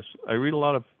limiting, I guess. I read a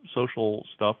lot of social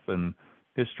stuff and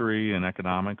history and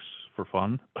economics for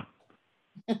fun.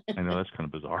 I know that's kind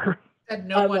of bizarre. I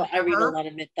read a lot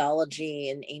of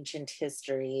mythology and ancient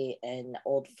history and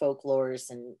old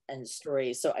folklores and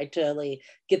stories. So I totally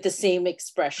get the same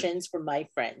expressions from my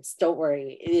friends. Don't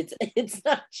worry. It's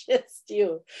not just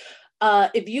you.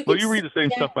 If you could you read the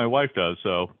same stuff my wife does,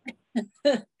 so.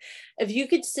 If you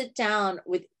could sit down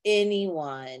with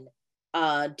anyone,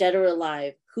 dead or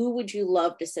alive, who would you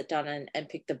love to sit down and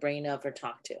pick the brain of or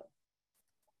talk to?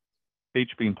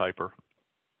 H. Bean Piper.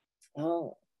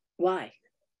 Oh, why?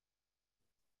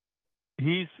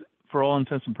 He's, for all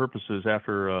intents and purposes,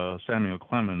 after Samuel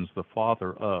Clemens, the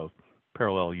father of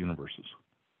parallel universes.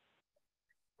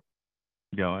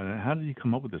 And how did he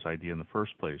come up with this idea in the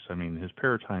first place? I mean, his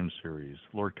Paratime series,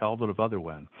 Lord Calvin of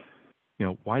Otherwen.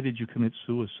 Why did you commit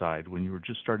suicide when you were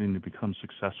just starting to become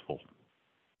successful?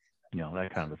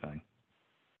 That kind of a thing.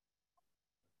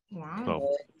 Wow.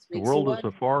 So the Makes world you is a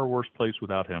wonder. far worse place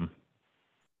without him.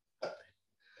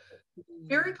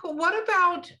 Very cool. What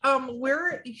about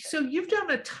where so you've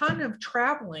done a ton of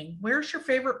traveling. Where's your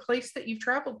favorite place that you've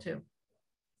traveled to?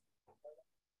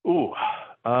 Ooh,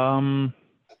 I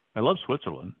love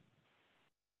Switzerland.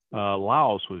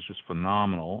 Laos was just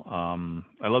phenomenal.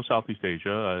 I love Southeast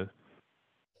Asia.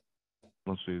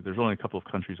 Let's see, there's only a couple of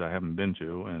countries I haven't been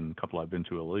to, and a couple I've been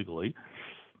to illegally.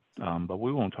 But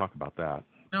we won't talk about that.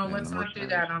 No, and let's the not do mercenaries.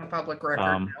 that on a public record.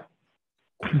 Um,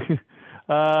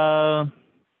 No.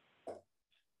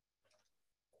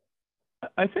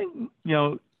 I think,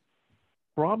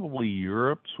 probably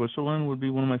Europe, Switzerland would be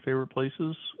one of my favorite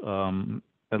places.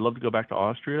 I'd love to go back to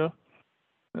Austria.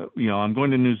 I'm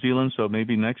going to New Zealand, so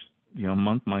maybe next,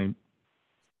 month my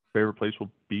favorite place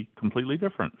will be completely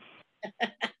different.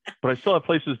 But I still have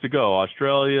places to go: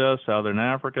 Australia, Southern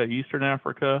Africa, Eastern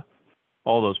Africa,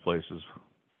 all those places.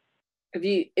 If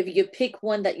you could pick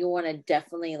one that you want to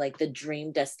definitely like the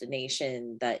dream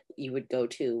destination that you would go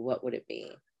to, what would it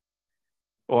be?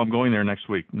 Oh, I'm going there next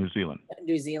week, New Zealand.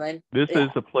 New Zealand. This is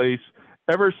a place,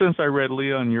 ever since I read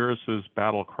Leon Uris's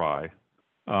Battle Cry,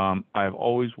 I've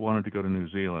always wanted to go to New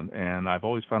Zealand, and I've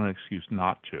always found an excuse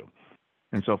not to.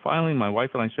 And so finally, my wife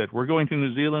and I said, we're going to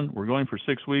New Zealand. We're going for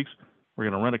 6 weeks. We're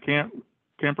going to rent a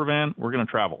camper van. We're going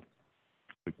to travel.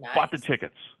 We bought the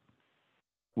tickets.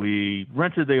 We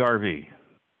rented the RV.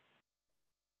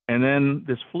 And then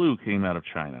this flu came out of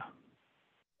China.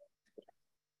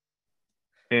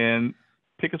 And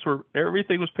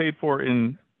everything was paid for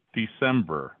in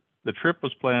December. The trip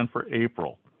was planned for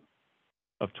April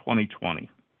of 2020.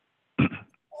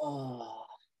 Oh.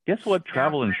 Guess what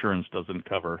travel insurance doesn't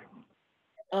cover?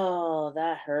 Oh,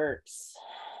 that hurts.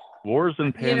 Wars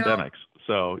and pandemics.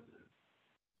 So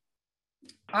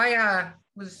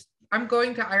I'm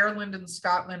going to Ireland and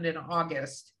Scotland in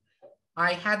August.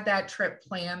 I had that trip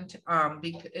planned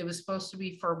because it was supposed to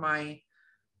be for my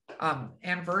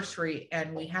anniversary,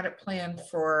 and we had it planned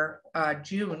for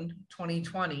June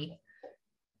 2020.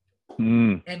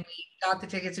 And we got the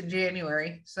tickets in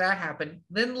January, so that happened.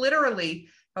 Then literally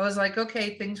I was like,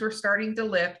 okay, things were starting to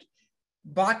lift,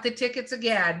 bought the tickets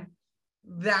again.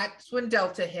 That's when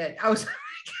Delta hit. I was like,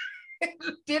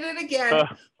 did it again.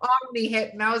 Omni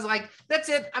hit, and I was like, that's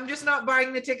it, I'm just not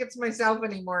buying the tickets myself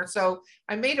anymore. So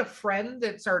I made a friend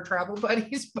that's our travel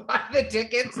buddies buy the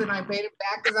tickets, and I paid it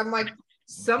back because I'm like,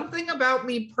 something about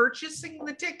me purchasing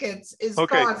the tickets is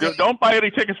okay. causing. Don't buy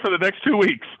any tickets for the next 2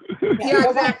 weeks. Yeah,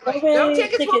 exactly. No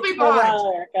tickets will be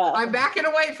bought. I'm backing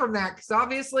away from that because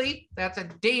obviously that's a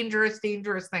dangerous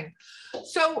thing.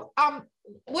 So,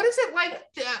 what is it like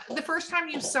the first time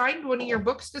you signed one of your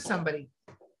books to somebody?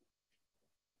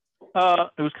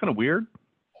 It was kind of weird.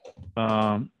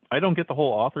 I don't get the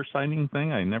whole author signing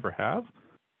thing. I never have.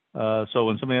 So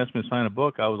when somebody asked me to sign a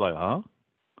book, I was like, huh?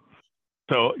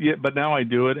 So yeah, but now I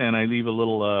do it, and I leave a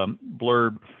little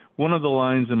blurb. One of the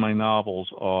lines in my novels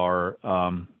are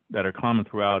that are common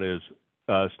throughout is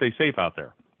 "Stay safe out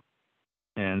there."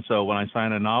 And so when I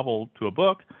sign a novel to a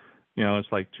book,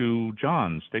 it's like to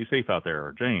John, "Stay safe out there,"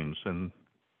 or James, and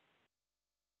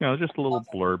just a little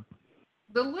blurb.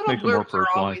 The little blurbs are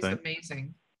always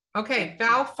amazing. Okay,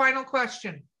 Val, final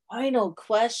question. Final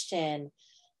question.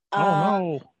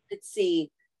 No. Let's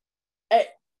see.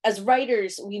 As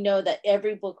writers, we know that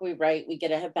every book we write, we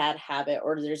get a bad habit,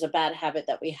 or there's a bad habit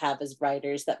that we have as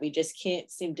writers that we just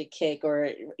can't seem to kick, or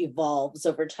it evolves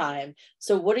over time.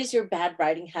 So what is your bad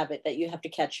writing habit that you have to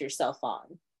catch yourself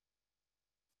on?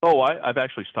 Oh, I've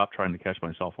actually stopped trying to catch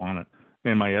myself on it.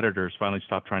 And my editors finally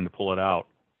stopped trying to pull it out.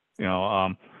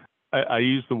 I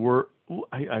use the word,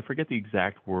 I forget the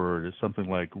exact word. It's something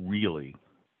like really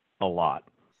a lot.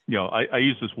 I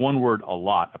use this one word a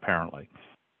lot, apparently.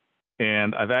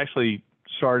 And I've actually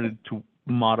started to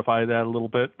modify that a little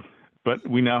bit. But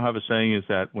we now have a saying is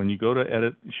that when you go to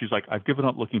edit, she's like, I've given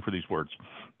up looking for these words.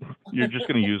 You're just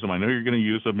going to use them. I know you're going to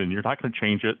use them, and you're not going to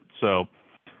change it. So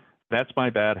that's my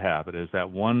bad habit, is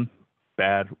that one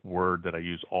bad word that I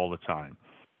use all the time.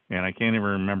 And I can't even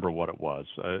remember what it was.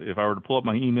 If I were to pull up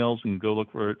my emails and go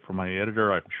look for it from my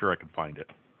editor, I'm sure I could find it.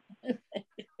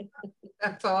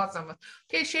 That's awesome.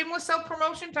 Okay, shameless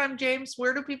self-promotion time, James.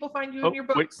 Where do people find you in your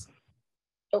books? Wait.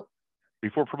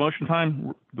 Before promotion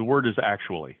time, the word is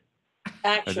actually.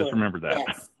 I just remembered that.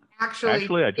 Yes.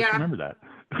 Actually, I just remembered that.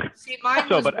 See, mine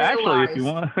was but realized. Actually, if you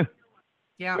want,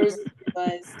 yeah,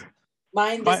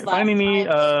 finding me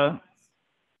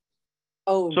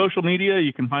social media,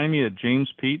 you can find me at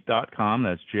jamespeet.com.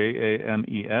 That's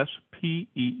JAMESPEET,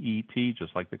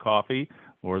 just like the coffee,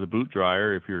 or the boot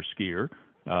dryer if you're a skier.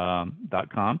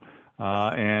 .com.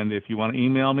 And if you want to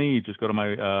email me, you just go to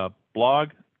my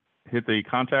blog, hit the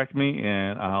contact me,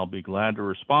 and I'll be glad to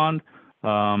respond.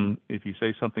 If you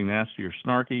say something nasty or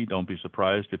snarky, don't be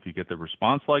surprised if you get the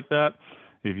response like that.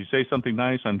 If you say something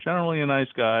nice, I'm generally a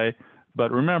nice guy.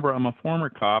 But remember, I'm a former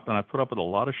cop, and I put up with a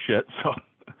lot of shit, so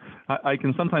I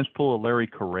can sometimes pull a Larry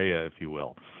Correa, if you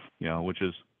will, which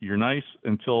is you're nice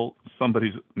until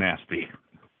somebody's nasty.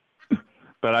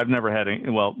 But I've never had any.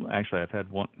 Well, actually, I've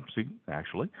had one.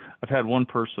 I've had one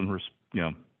person,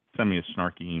 send me a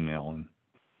snarky email, and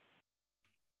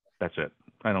that's it.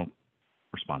 I don't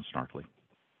respond snarkily.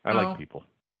 I like people.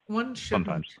 One shouldn't.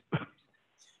 Sometimes.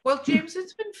 Well, James,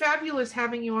 it's been fabulous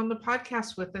having you on the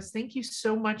podcast with us. Thank you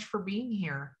so much for being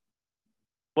here.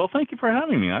 Well, thank you for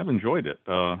having me. I've enjoyed it.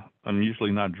 I'm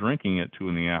usually not drinking at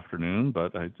 2 p.m,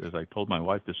 but as I told my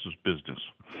wife, this is business.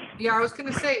 Yeah, I was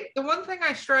going to say, the one thing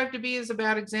I strive to be is a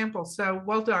bad example. So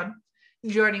well done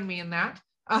joining me in that.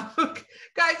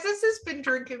 Guys, this has been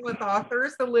Drinking with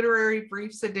Authors, the Literary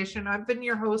Briefs edition. I've been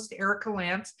your host, Erica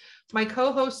Lance. My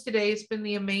co-host today has been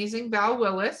the amazing Val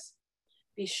Willis.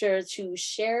 Be sure to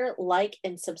share, like,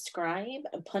 and subscribe,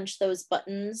 and punch those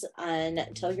buttons and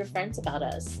tell your friends about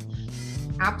us.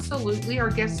 Absolutely. Our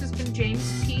guest has been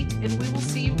James Peet, and we will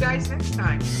see you guys next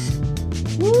time.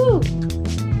 Woo!